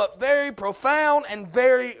simple but very profound and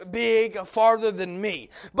very big, farther than me.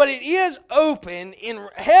 But it is open in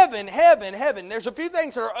heaven. There's a few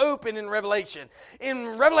things that are open in Revelation.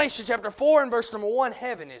 In Revelation chapter 4 and verse number 1,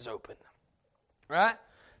 heaven is open. Right?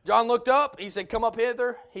 John looked up. He said, "Come up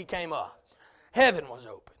hither." He came up. Heaven was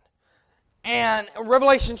open. And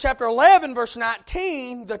Revelation chapter 11 verse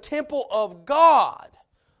 19, the temple of God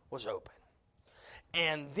was open.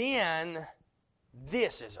 And then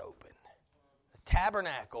this is open. The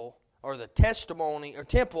tabernacle, or the testimony, or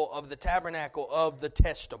temple of the tabernacle of the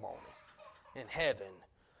testimony in heaven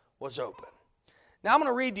was open. Now I'm going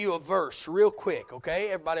to read you a verse real quick,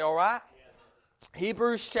 okay? Everybody all right?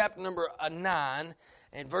 Hebrews chapter number 9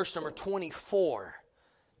 and verse number 24.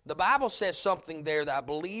 The Bible says something there that I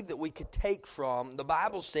believe that we could take from. The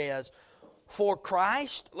Bible says, "For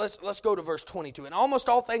Christ," let's go to verse 22. "And almost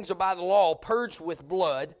all things are by the law purged with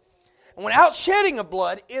blood, and without shedding of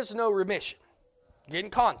blood is no remission." Get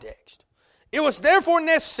in context. "It was therefore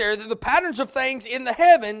necessary that the patterns of things in the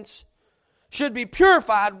heavens should be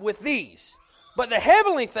purified with these, but the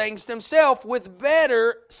heavenly things themselves with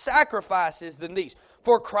better sacrifices than these.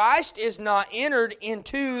 For Christ is not entered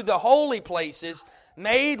into the holy places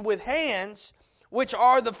made with hands, which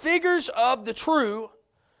are the figures of the true,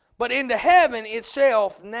 but into heaven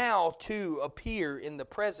itself now to appear in the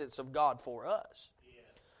presence of God for us."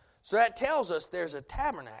 So that tells us there's a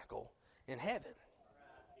tabernacle in heaven.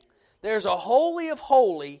 There's a holy of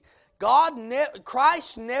holy.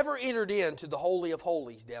 Christ never entered into the holy of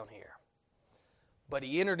holies down here, but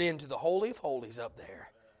He entered into the holy of holies up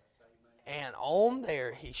there. And on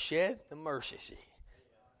there He shed the mercy seat,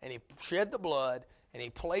 and He shed the blood, and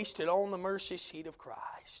He placed it on the mercy seat of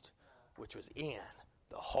Christ, which was in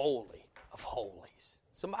the Holy of Holies.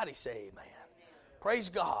 Somebody say amen. Praise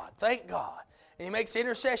God. Thank God. And He makes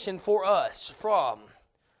intercession for us from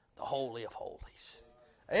the Holy of Holies.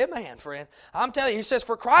 Amen, friend. I'm telling you, He says,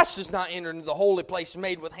 "For Christ does not enter into the holy place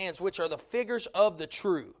made with hands, which are the figures of the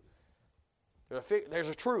true." There's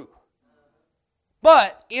a true.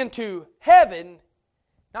 "But into heaven,"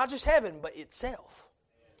 not just heaven, but itself,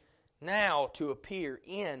 "now to appear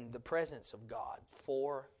in the presence of God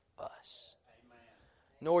for us.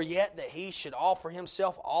 Nor yet that He should offer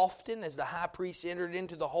Himself often, as the high priest entered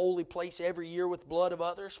into the holy place every year with blood of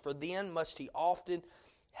others. For then must He often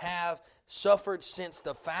have suffered since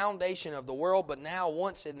the foundation of the world. But now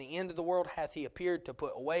once in the end of the world hath He appeared to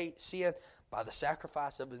put away sin by the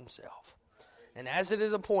sacrifice of Himself. And as it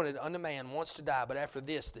is appointed unto man once to die, but after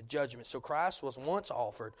this the judgment. So Christ was once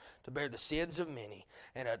offered to bear the sins of many,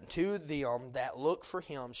 and unto them that look for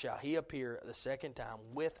Him shall He appear the second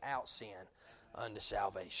time without sin unto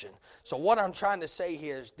salvation." So what I'm trying to say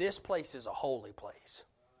here is this place is a holy place.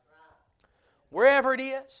 Wherever it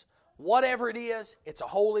is, whatever it is, it's a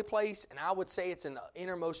holy place, and I would say it's in the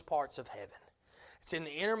innermost parts of heaven. It's in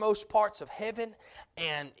the innermost parts of heaven,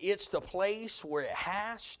 and it's the place where it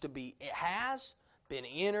has been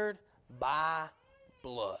entered by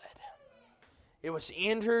blood. It was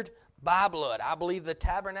entered by blood. I believe the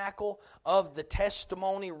tabernacle of the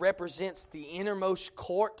testimony represents the innermost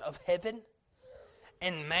court of heaven,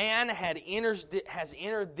 and man has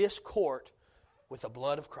entered this court with the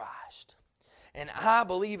blood of Christ. And I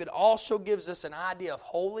believe it also gives us an idea of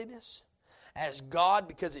holiness as God,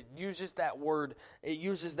 because it uses that word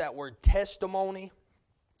testimony,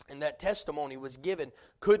 and that testimony was given,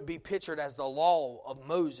 could be pictured as the law of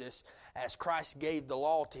Moses, as Christ gave the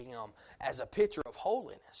law to him, as a picture of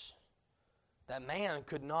holiness. That man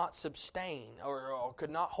could not sustain or could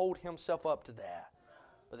not hold himself up to that,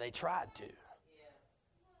 but they tried to.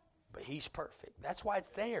 But He's perfect. That's why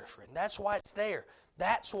it's there, friend. That's why it's there.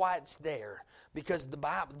 That's why it's there. Because the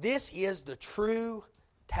Bible, this is the true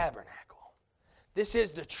tabernacle. This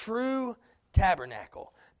is the true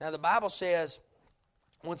tabernacle. Now the Bible says,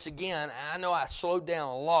 once again, I know I slowed down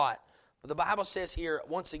a lot, but the Bible says here,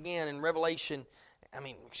 once again in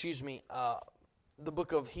the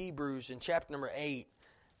book of Hebrews in chapter number 8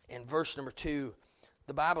 and verse number 2,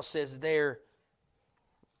 the Bible says there,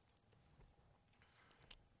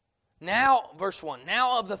 now, verse 1,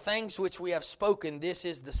 now of the things which we have spoken, this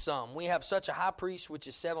is the sum. We have such a high priest which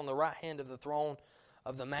is set on the right hand of the throne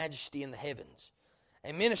of the majesty in the heavens,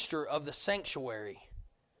 a minister of the sanctuary.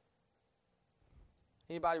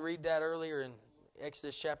 Anybody read that earlier in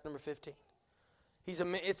Exodus chapter number 15?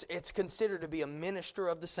 It's considered to be a minister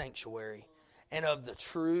of the sanctuary and of the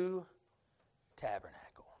true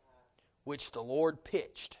tabernacle, which the Lord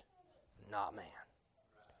pitched, not man.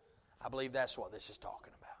 I believe that's what this is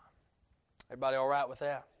talking about. Everybody all right with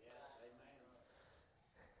that?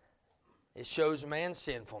 It shows man's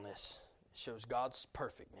sinfulness. It shows God's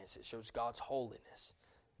perfectness. It shows God's holiness.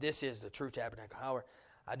 This is the true tabernacle. However,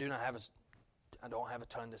 I don't have a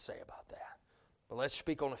ton to say about that. But let's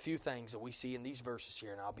speak on a few things that we see in these verses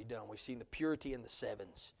here, and I'll be done. We see the purity and the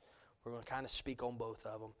sevens. We're going to kind of speak on both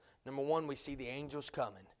of them. Number one, we see the angels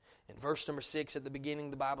coming. In verse number 6 at the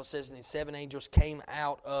beginning, the Bible says, and the 7 angels came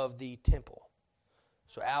out of the temple.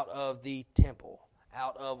 So out of the temple,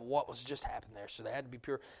 out of what was just happened there. So they had to be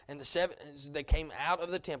pure. And they came out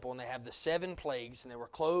of the temple, and they have the 7 plagues, and they were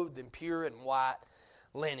clothed in pure and white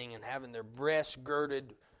linen, and having their breasts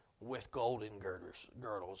girded with golden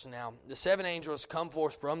girdles. Now, the 7 angels come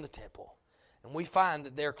forth from the temple, and we find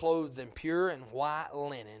that they're clothed in pure and white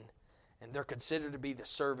linen, and they're considered to be the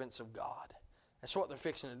servants of God. That's what they're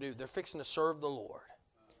fixing to do. They're fixing to serve the Lord.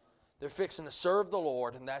 They're fixing to serve the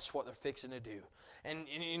Lord, and that's what they're fixing to do. And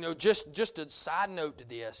you know, just a side note to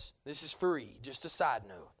this is free, just a side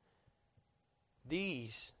note.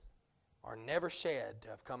 These are never said to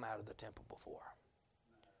have come out of the temple before.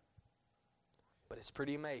 But it's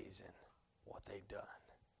pretty amazing what they've done.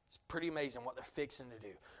 It's pretty amazing what they're fixing to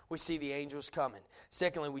do. We see the angels coming.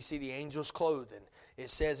 Secondly, we see the angels clothing. It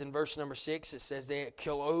says in verse number 6, it says they are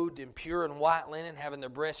clothed in pure and white linen, having their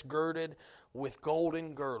breasts girded with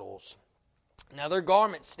golden girdles. Now their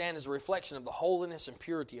garments stand as a reflection of the holiness and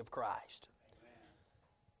purity of Christ.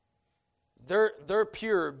 They're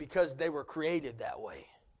pure because they were created that way.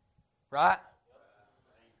 Right?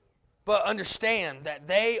 But understand that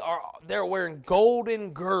they're wearing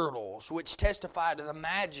golden girdles, which testify to the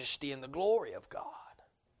majesty and the glory of God.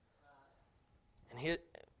 And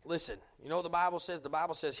listen, you know what the Bible says? The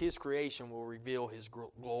Bible says His creation will reveal His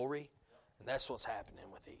glory. And that's what's happening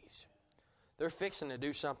with these. They're fixing to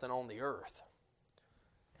do something on the earth.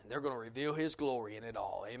 And they're going to reveal His glory in it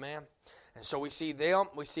all. Amen? And so we see them.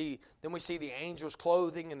 Then we see the angels'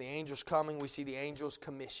 clothing and the angels coming. We see the angels'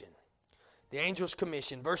 commission. The angels'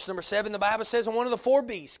 commission. Verse number 7, the Bible says, and one of the 4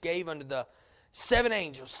 beasts gave unto the 7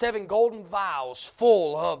 angels 7 golden vials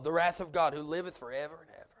full of the wrath of God, who liveth forever and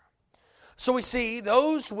ever. So we see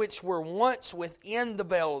those which were once within the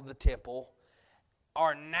veil of the temple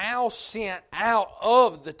are now sent out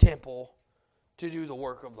of the temple to do the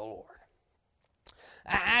work of the Lord.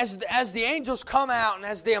 As the angels come out and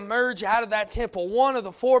as they emerge out of that temple, one of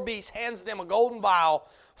the 4 beasts hands them a golden vial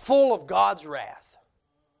full of God's wrath,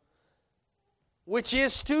 which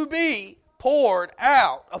is to be poured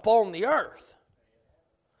out upon the earth.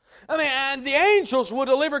 I mean, and the angels will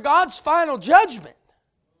deliver God's final judgment.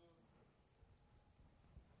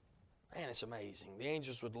 Man, it's amazing. The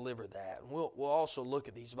angels will deliver that. And we'll also look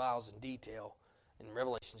at these vials in detail in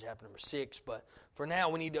Revelation chapter number 6. But for now,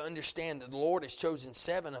 we need to understand that the Lord has chosen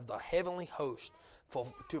 7 of the heavenly host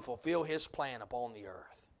to fulfill His plan upon the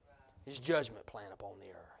earth. His judgment plan upon the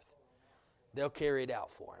earth. They'll carry it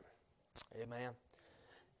out for Him. Amen.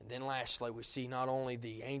 And then lastly, we see not only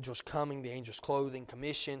the angels coming, the angels' clothing,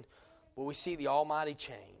 commission, but we see the almighty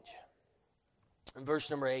change. In verse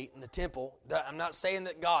number 8, in the temple, I'm not saying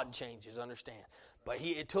that God changes, understand. But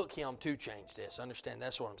it took Him to change this, understand.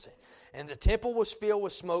 That's what I'm saying. And the temple was filled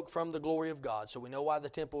with smoke from the glory of God. So we know why the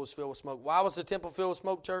temple was filled with smoke. Why was the temple filled with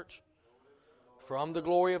smoke, church? From the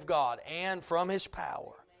glory of God and from His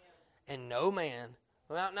power. And no man,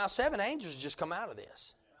 now 7 angels just come out of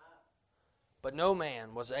this. But no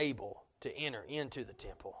man was able to enter into the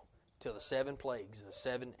temple till the 7 plagues of the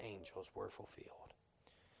 7 angels were fulfilled.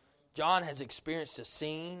 John has experienced a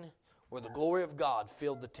scene where the glory of God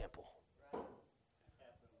filled the temple.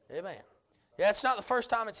 Amen. Yeah, it's not the first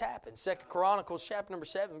time it's happened. 2 Chronicles chapter number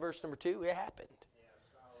 7, verse number 2, it happened.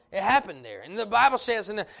 It happened there. And the Bible says,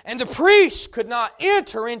 and the priests could not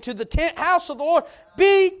enter into the house of the Lord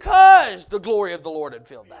because the glory of the Lord had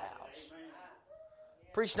filled the house.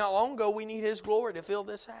 Preached not long ago, we need His glory to fill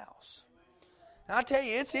this house. And I tell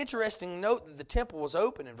you, it's interesting to note that the temple was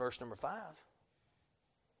open in verse number 5.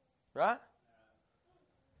 Right?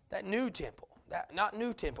 That new temple. Not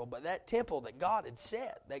new temple, but that temple that God had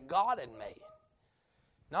set, that God had made.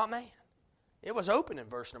 not man. It was open in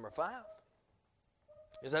verse number 5.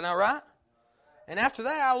 Is that not right? And after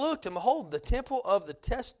that I looked, and behold, the temple of the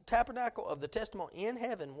tabernacle of the testimony in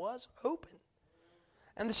heaven was open.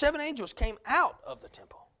 And the 7 angels came out of the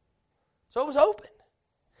temple. So it was open.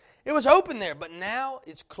 It was open there, but now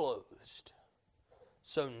it's closed.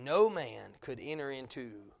 So no man could enter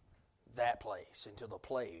into that place until the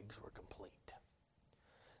plagues were complete.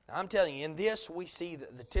 Now I'm telling you, in this we see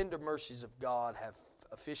that the tender mercies of God have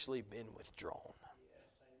officially been withdrawn.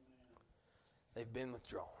 They've been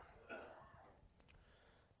withdrawn.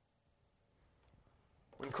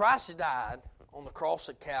 When Christ died on the cross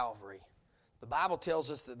at Calvary, the Bible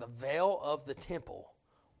tells us that the veil of the temple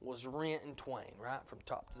was rent in twain, right, from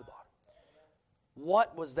top to the bottom.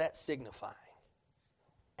 What was that signifying?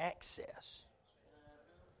 Access.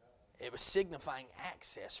 It was signifying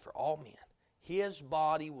access for all men. His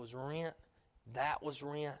body was rent. That was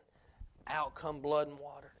rent. Out come blood and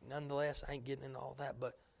water. Nonetheless, I ain't getting into all that,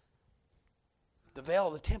 but the veil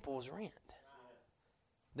of the temple was rent.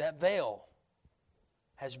 That veil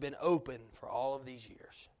has been open for all of these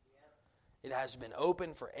years. It has been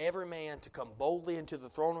open for every man to come boldly into the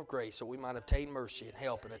throne of grace so we might obtain mercy and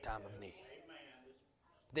help in a time of need.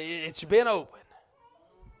 It's been open.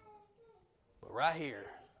 But right here,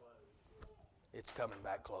 it's coming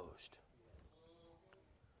back closed.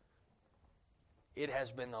 It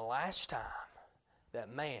has been the last time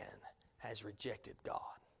that man has rejected God.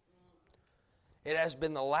 It has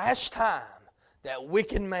been the last time that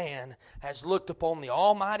wicked man has looked upon the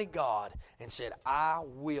Almighty God and said, I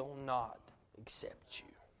will not accept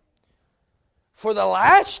you. For the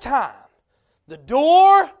last time, the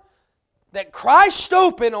door that Christ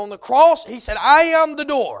opened on the cross, He said, I am the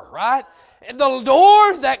door, right? And the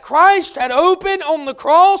door that Christ had opened on the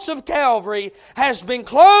cross of Calvary has been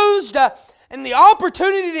closed, and the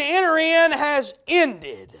opportunity to enter in has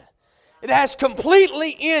ended. It has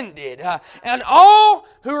completely ended. And all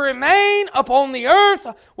who remain upon the earth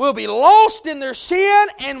will be lost in their sin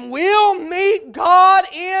and will meet God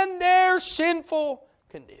in their sinful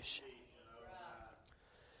condition.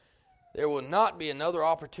 There will not be another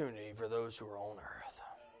opportunity for those who are on earth.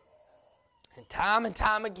 And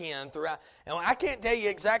time again throughout. And I can't tell you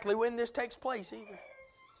exactly when this takes place either.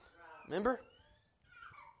 Remember?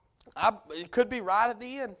 It could be right at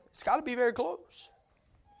the end. It's got to be very close.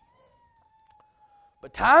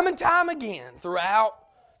 But time and time again throughout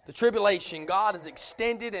the tribulation, God has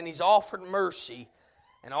extended and He's offered mercy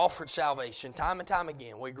and offered salvation. Time and time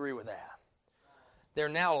again, we agree with that. They're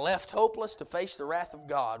now left hopeless to face the wrath of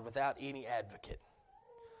God without any advocate.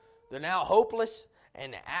 They're now hopeless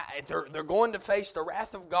and they're going to face the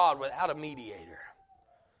wrath of God without a mediator.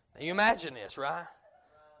 Now you imagine this, right?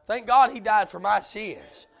 Thank God He died for my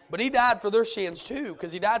sins. But He died for their sins too,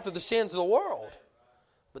 because He died for the sins of the world.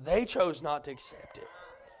 But they chose not to accept it.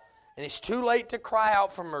 And it's too late to cry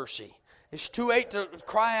out for mercy. It's too late to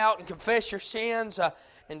cry out and confess your sins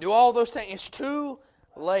and do all those things. It's too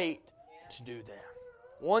late to do that.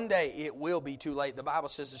 One day it will be too late. The Bible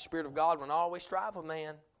says the Spirit of God will not always strive with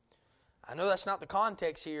man. I know that's not the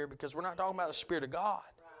context here because we're not talking about the Spirit of God.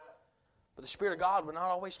 But the Spirit of God will not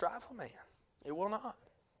always strive with man. It will not.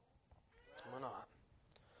 It will not.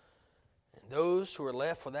 And those who are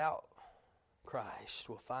left without Christ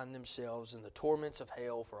will find themselves in the torments of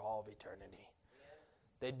hell for all of eternity.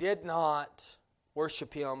 They did not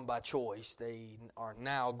worship Him by choice. They are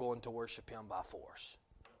now going to worship Him by force.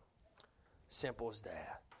 Simple as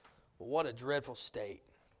that. But what a dreadful state.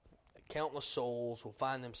 Countless souls will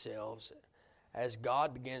find themselves as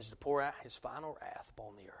God begins to pour out His final wrath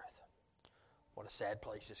upon the earth. What a sad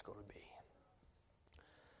place it's going to be.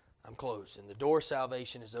 I'm closing. The door of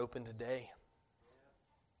salvation is open today.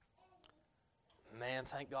 Man,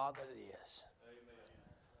 thank God that it is.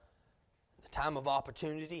 The time of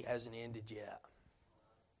opportunity hasn't ended yet.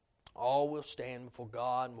 All will stand before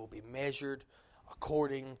God and will be measured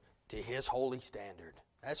according to His holy standard.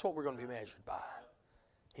 That's what we're going to be measured by.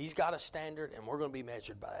 He's got a standard, and we're going to be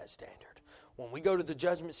measured by that standard. When we go to the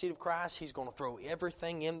judgment seat of Christ, He's going to throw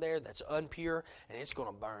everything in there that's impure, and it's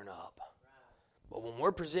going to burn up. But when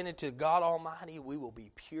we're presented to God Almighty, we will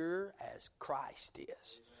be pure as Christ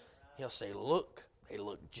is. He'll say, look, they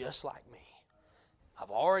look just like me. I've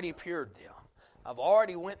already pured them. I've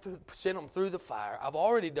already sent them through the fire. I've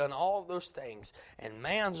already done all of those things. And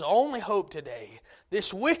man's only hope today,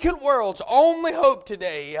 this wicked world's only hope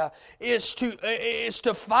today, is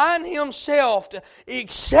to find himself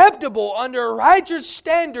acceptable under a righteous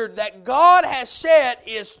standard that God has set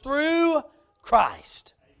is through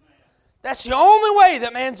Christ. That's the only way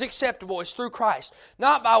that man's acceptable is through Christ.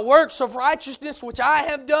 Not by works of righteousness which I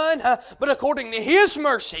have done, but according to His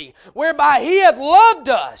mercy, whereby He hath loved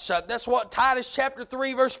us. That's what Titus chapter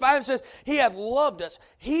 3 verse 5 says. He hath loved us.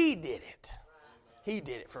 He did it. He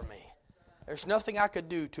did it for me. There's nothing I could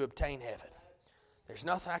do to obtain heaven. There's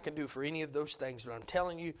nothing I can do for any of those things, but I'm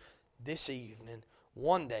telling you this evening,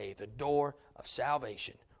 one day the door of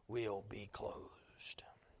salvation will be closed.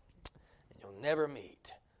 And you'll never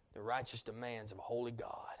meet the righteous demands of a holy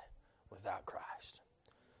God without Christ.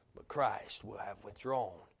 But Christ will have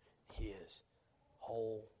withdrawn His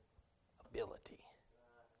whole ability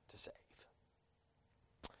to save.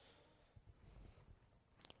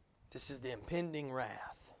 This is the impending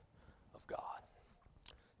wrath of God.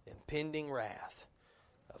 The impending wrath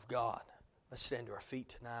of God. Let's stand to our feet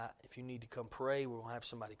tonight. If you need to come pray, we're going to have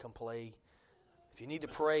somebody come play. If you need to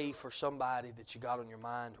pray for somebody that you got on your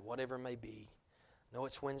mind, or whatever it may be, I know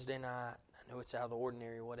it's Wednesday night. I know it's out of the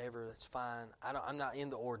ordinary, whatever. That's fine. I'm not in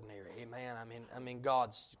the ordinary. Amen. I'm in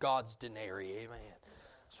God's denary. Amen.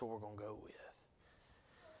 That's what we're going to go with.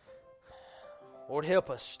 Lord, help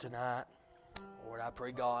us tonight. Lord, I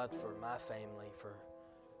pray, God, for my family.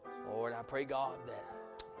 Lord, I pray, God, that,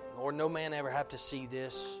 Lord, no man ever have to see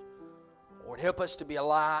this. Lord, help us to be a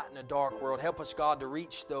light in a dark world. Help us, God, to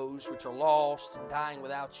reach those which are lost and dying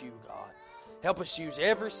without You, God. Help us use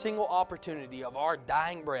every single opportunity of our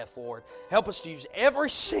dying breath, Lord. Help us to use every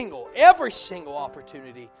single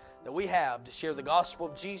opportunity that we have to share the gospel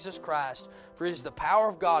of Jesus Christ. For it is the power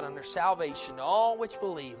of God unto salvation to all which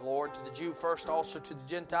believe, Lord, to the Jew first, also to the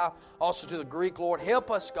Gentile, also to the Greek, Lord.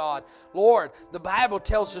 Help us, God. Lord, the Bible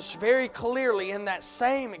tells us very clearly in that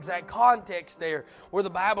same exact context there, where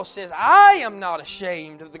the Bible says, I am not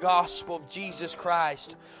ashamed of the gospel of Jesus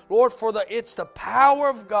Christ. Lord, for it's the power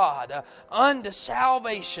of God unto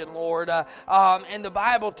salvation, Lord. And the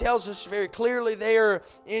Bible tells us very clearly there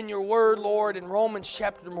in Your word, Lord, in Romans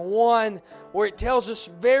chapter 1, where it tells us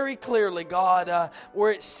very clearly, God,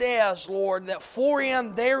 where it says, Lord, that for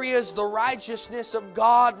in there is the righteousness of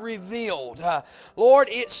God revealed. Lord,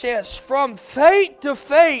 it says, from faith to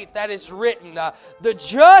faith, that is written, the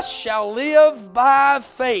just shall live by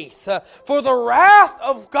faith. For the wrath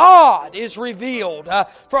of God is revealed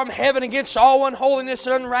from heaven against all unholiness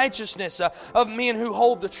and unrighteousness of men who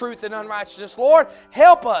hold the truth in unrighteousness. Lord,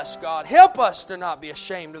 help us, God. Help us to not be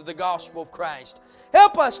ashamed of the gospel of Christ.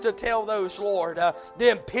 Help us to tell those, Lord, the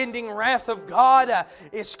impending wrath of God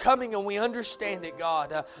is coming, and we understand it,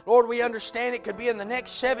 God. Lord, we understand it could be in the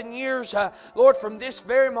next 7 years, Lord, from this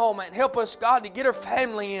very moment. Help us, God, to get our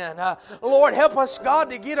family in. Lord, help us, God,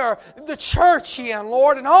 to get the church in,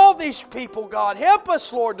 Lord, and all these people, God. Help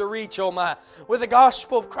us, Lord, to reach them with the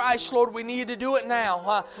gospel of Christ. Lord, we need to do it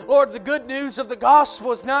now. Lord, the good news of the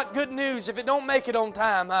gospel is not good news if it don't make it on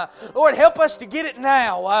time. Lord, help us to get it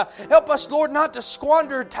now. Help us, Lord, not to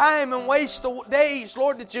squander time and waste the days,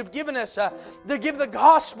 Lord, that You've given us to give the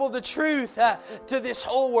gospel, the truth to this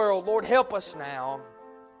whole world. Lord, help us now.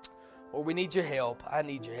 Lord, we need Your help. I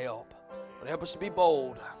need Your help. Lord, help us to be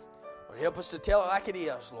bold. Lord, help us to tell it like it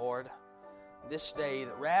is, Lord. This day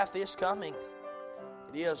that wrath is coming.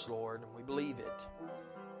 It is, Lord, and we believe it.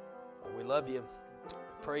 Lord, we love You. We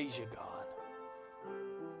praise You, God.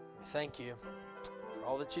 We thank You for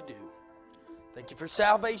all that You do. Thank You for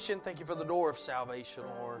salvation. Thank You for the door of salvation,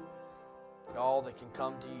 Lord. And all that can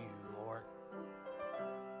come to You, Lord.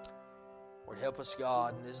 Lord, help us,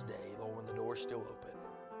 God, in this day, Lord, when the door is still open.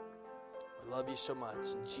 We love You so much.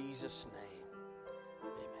 In Jesus' name.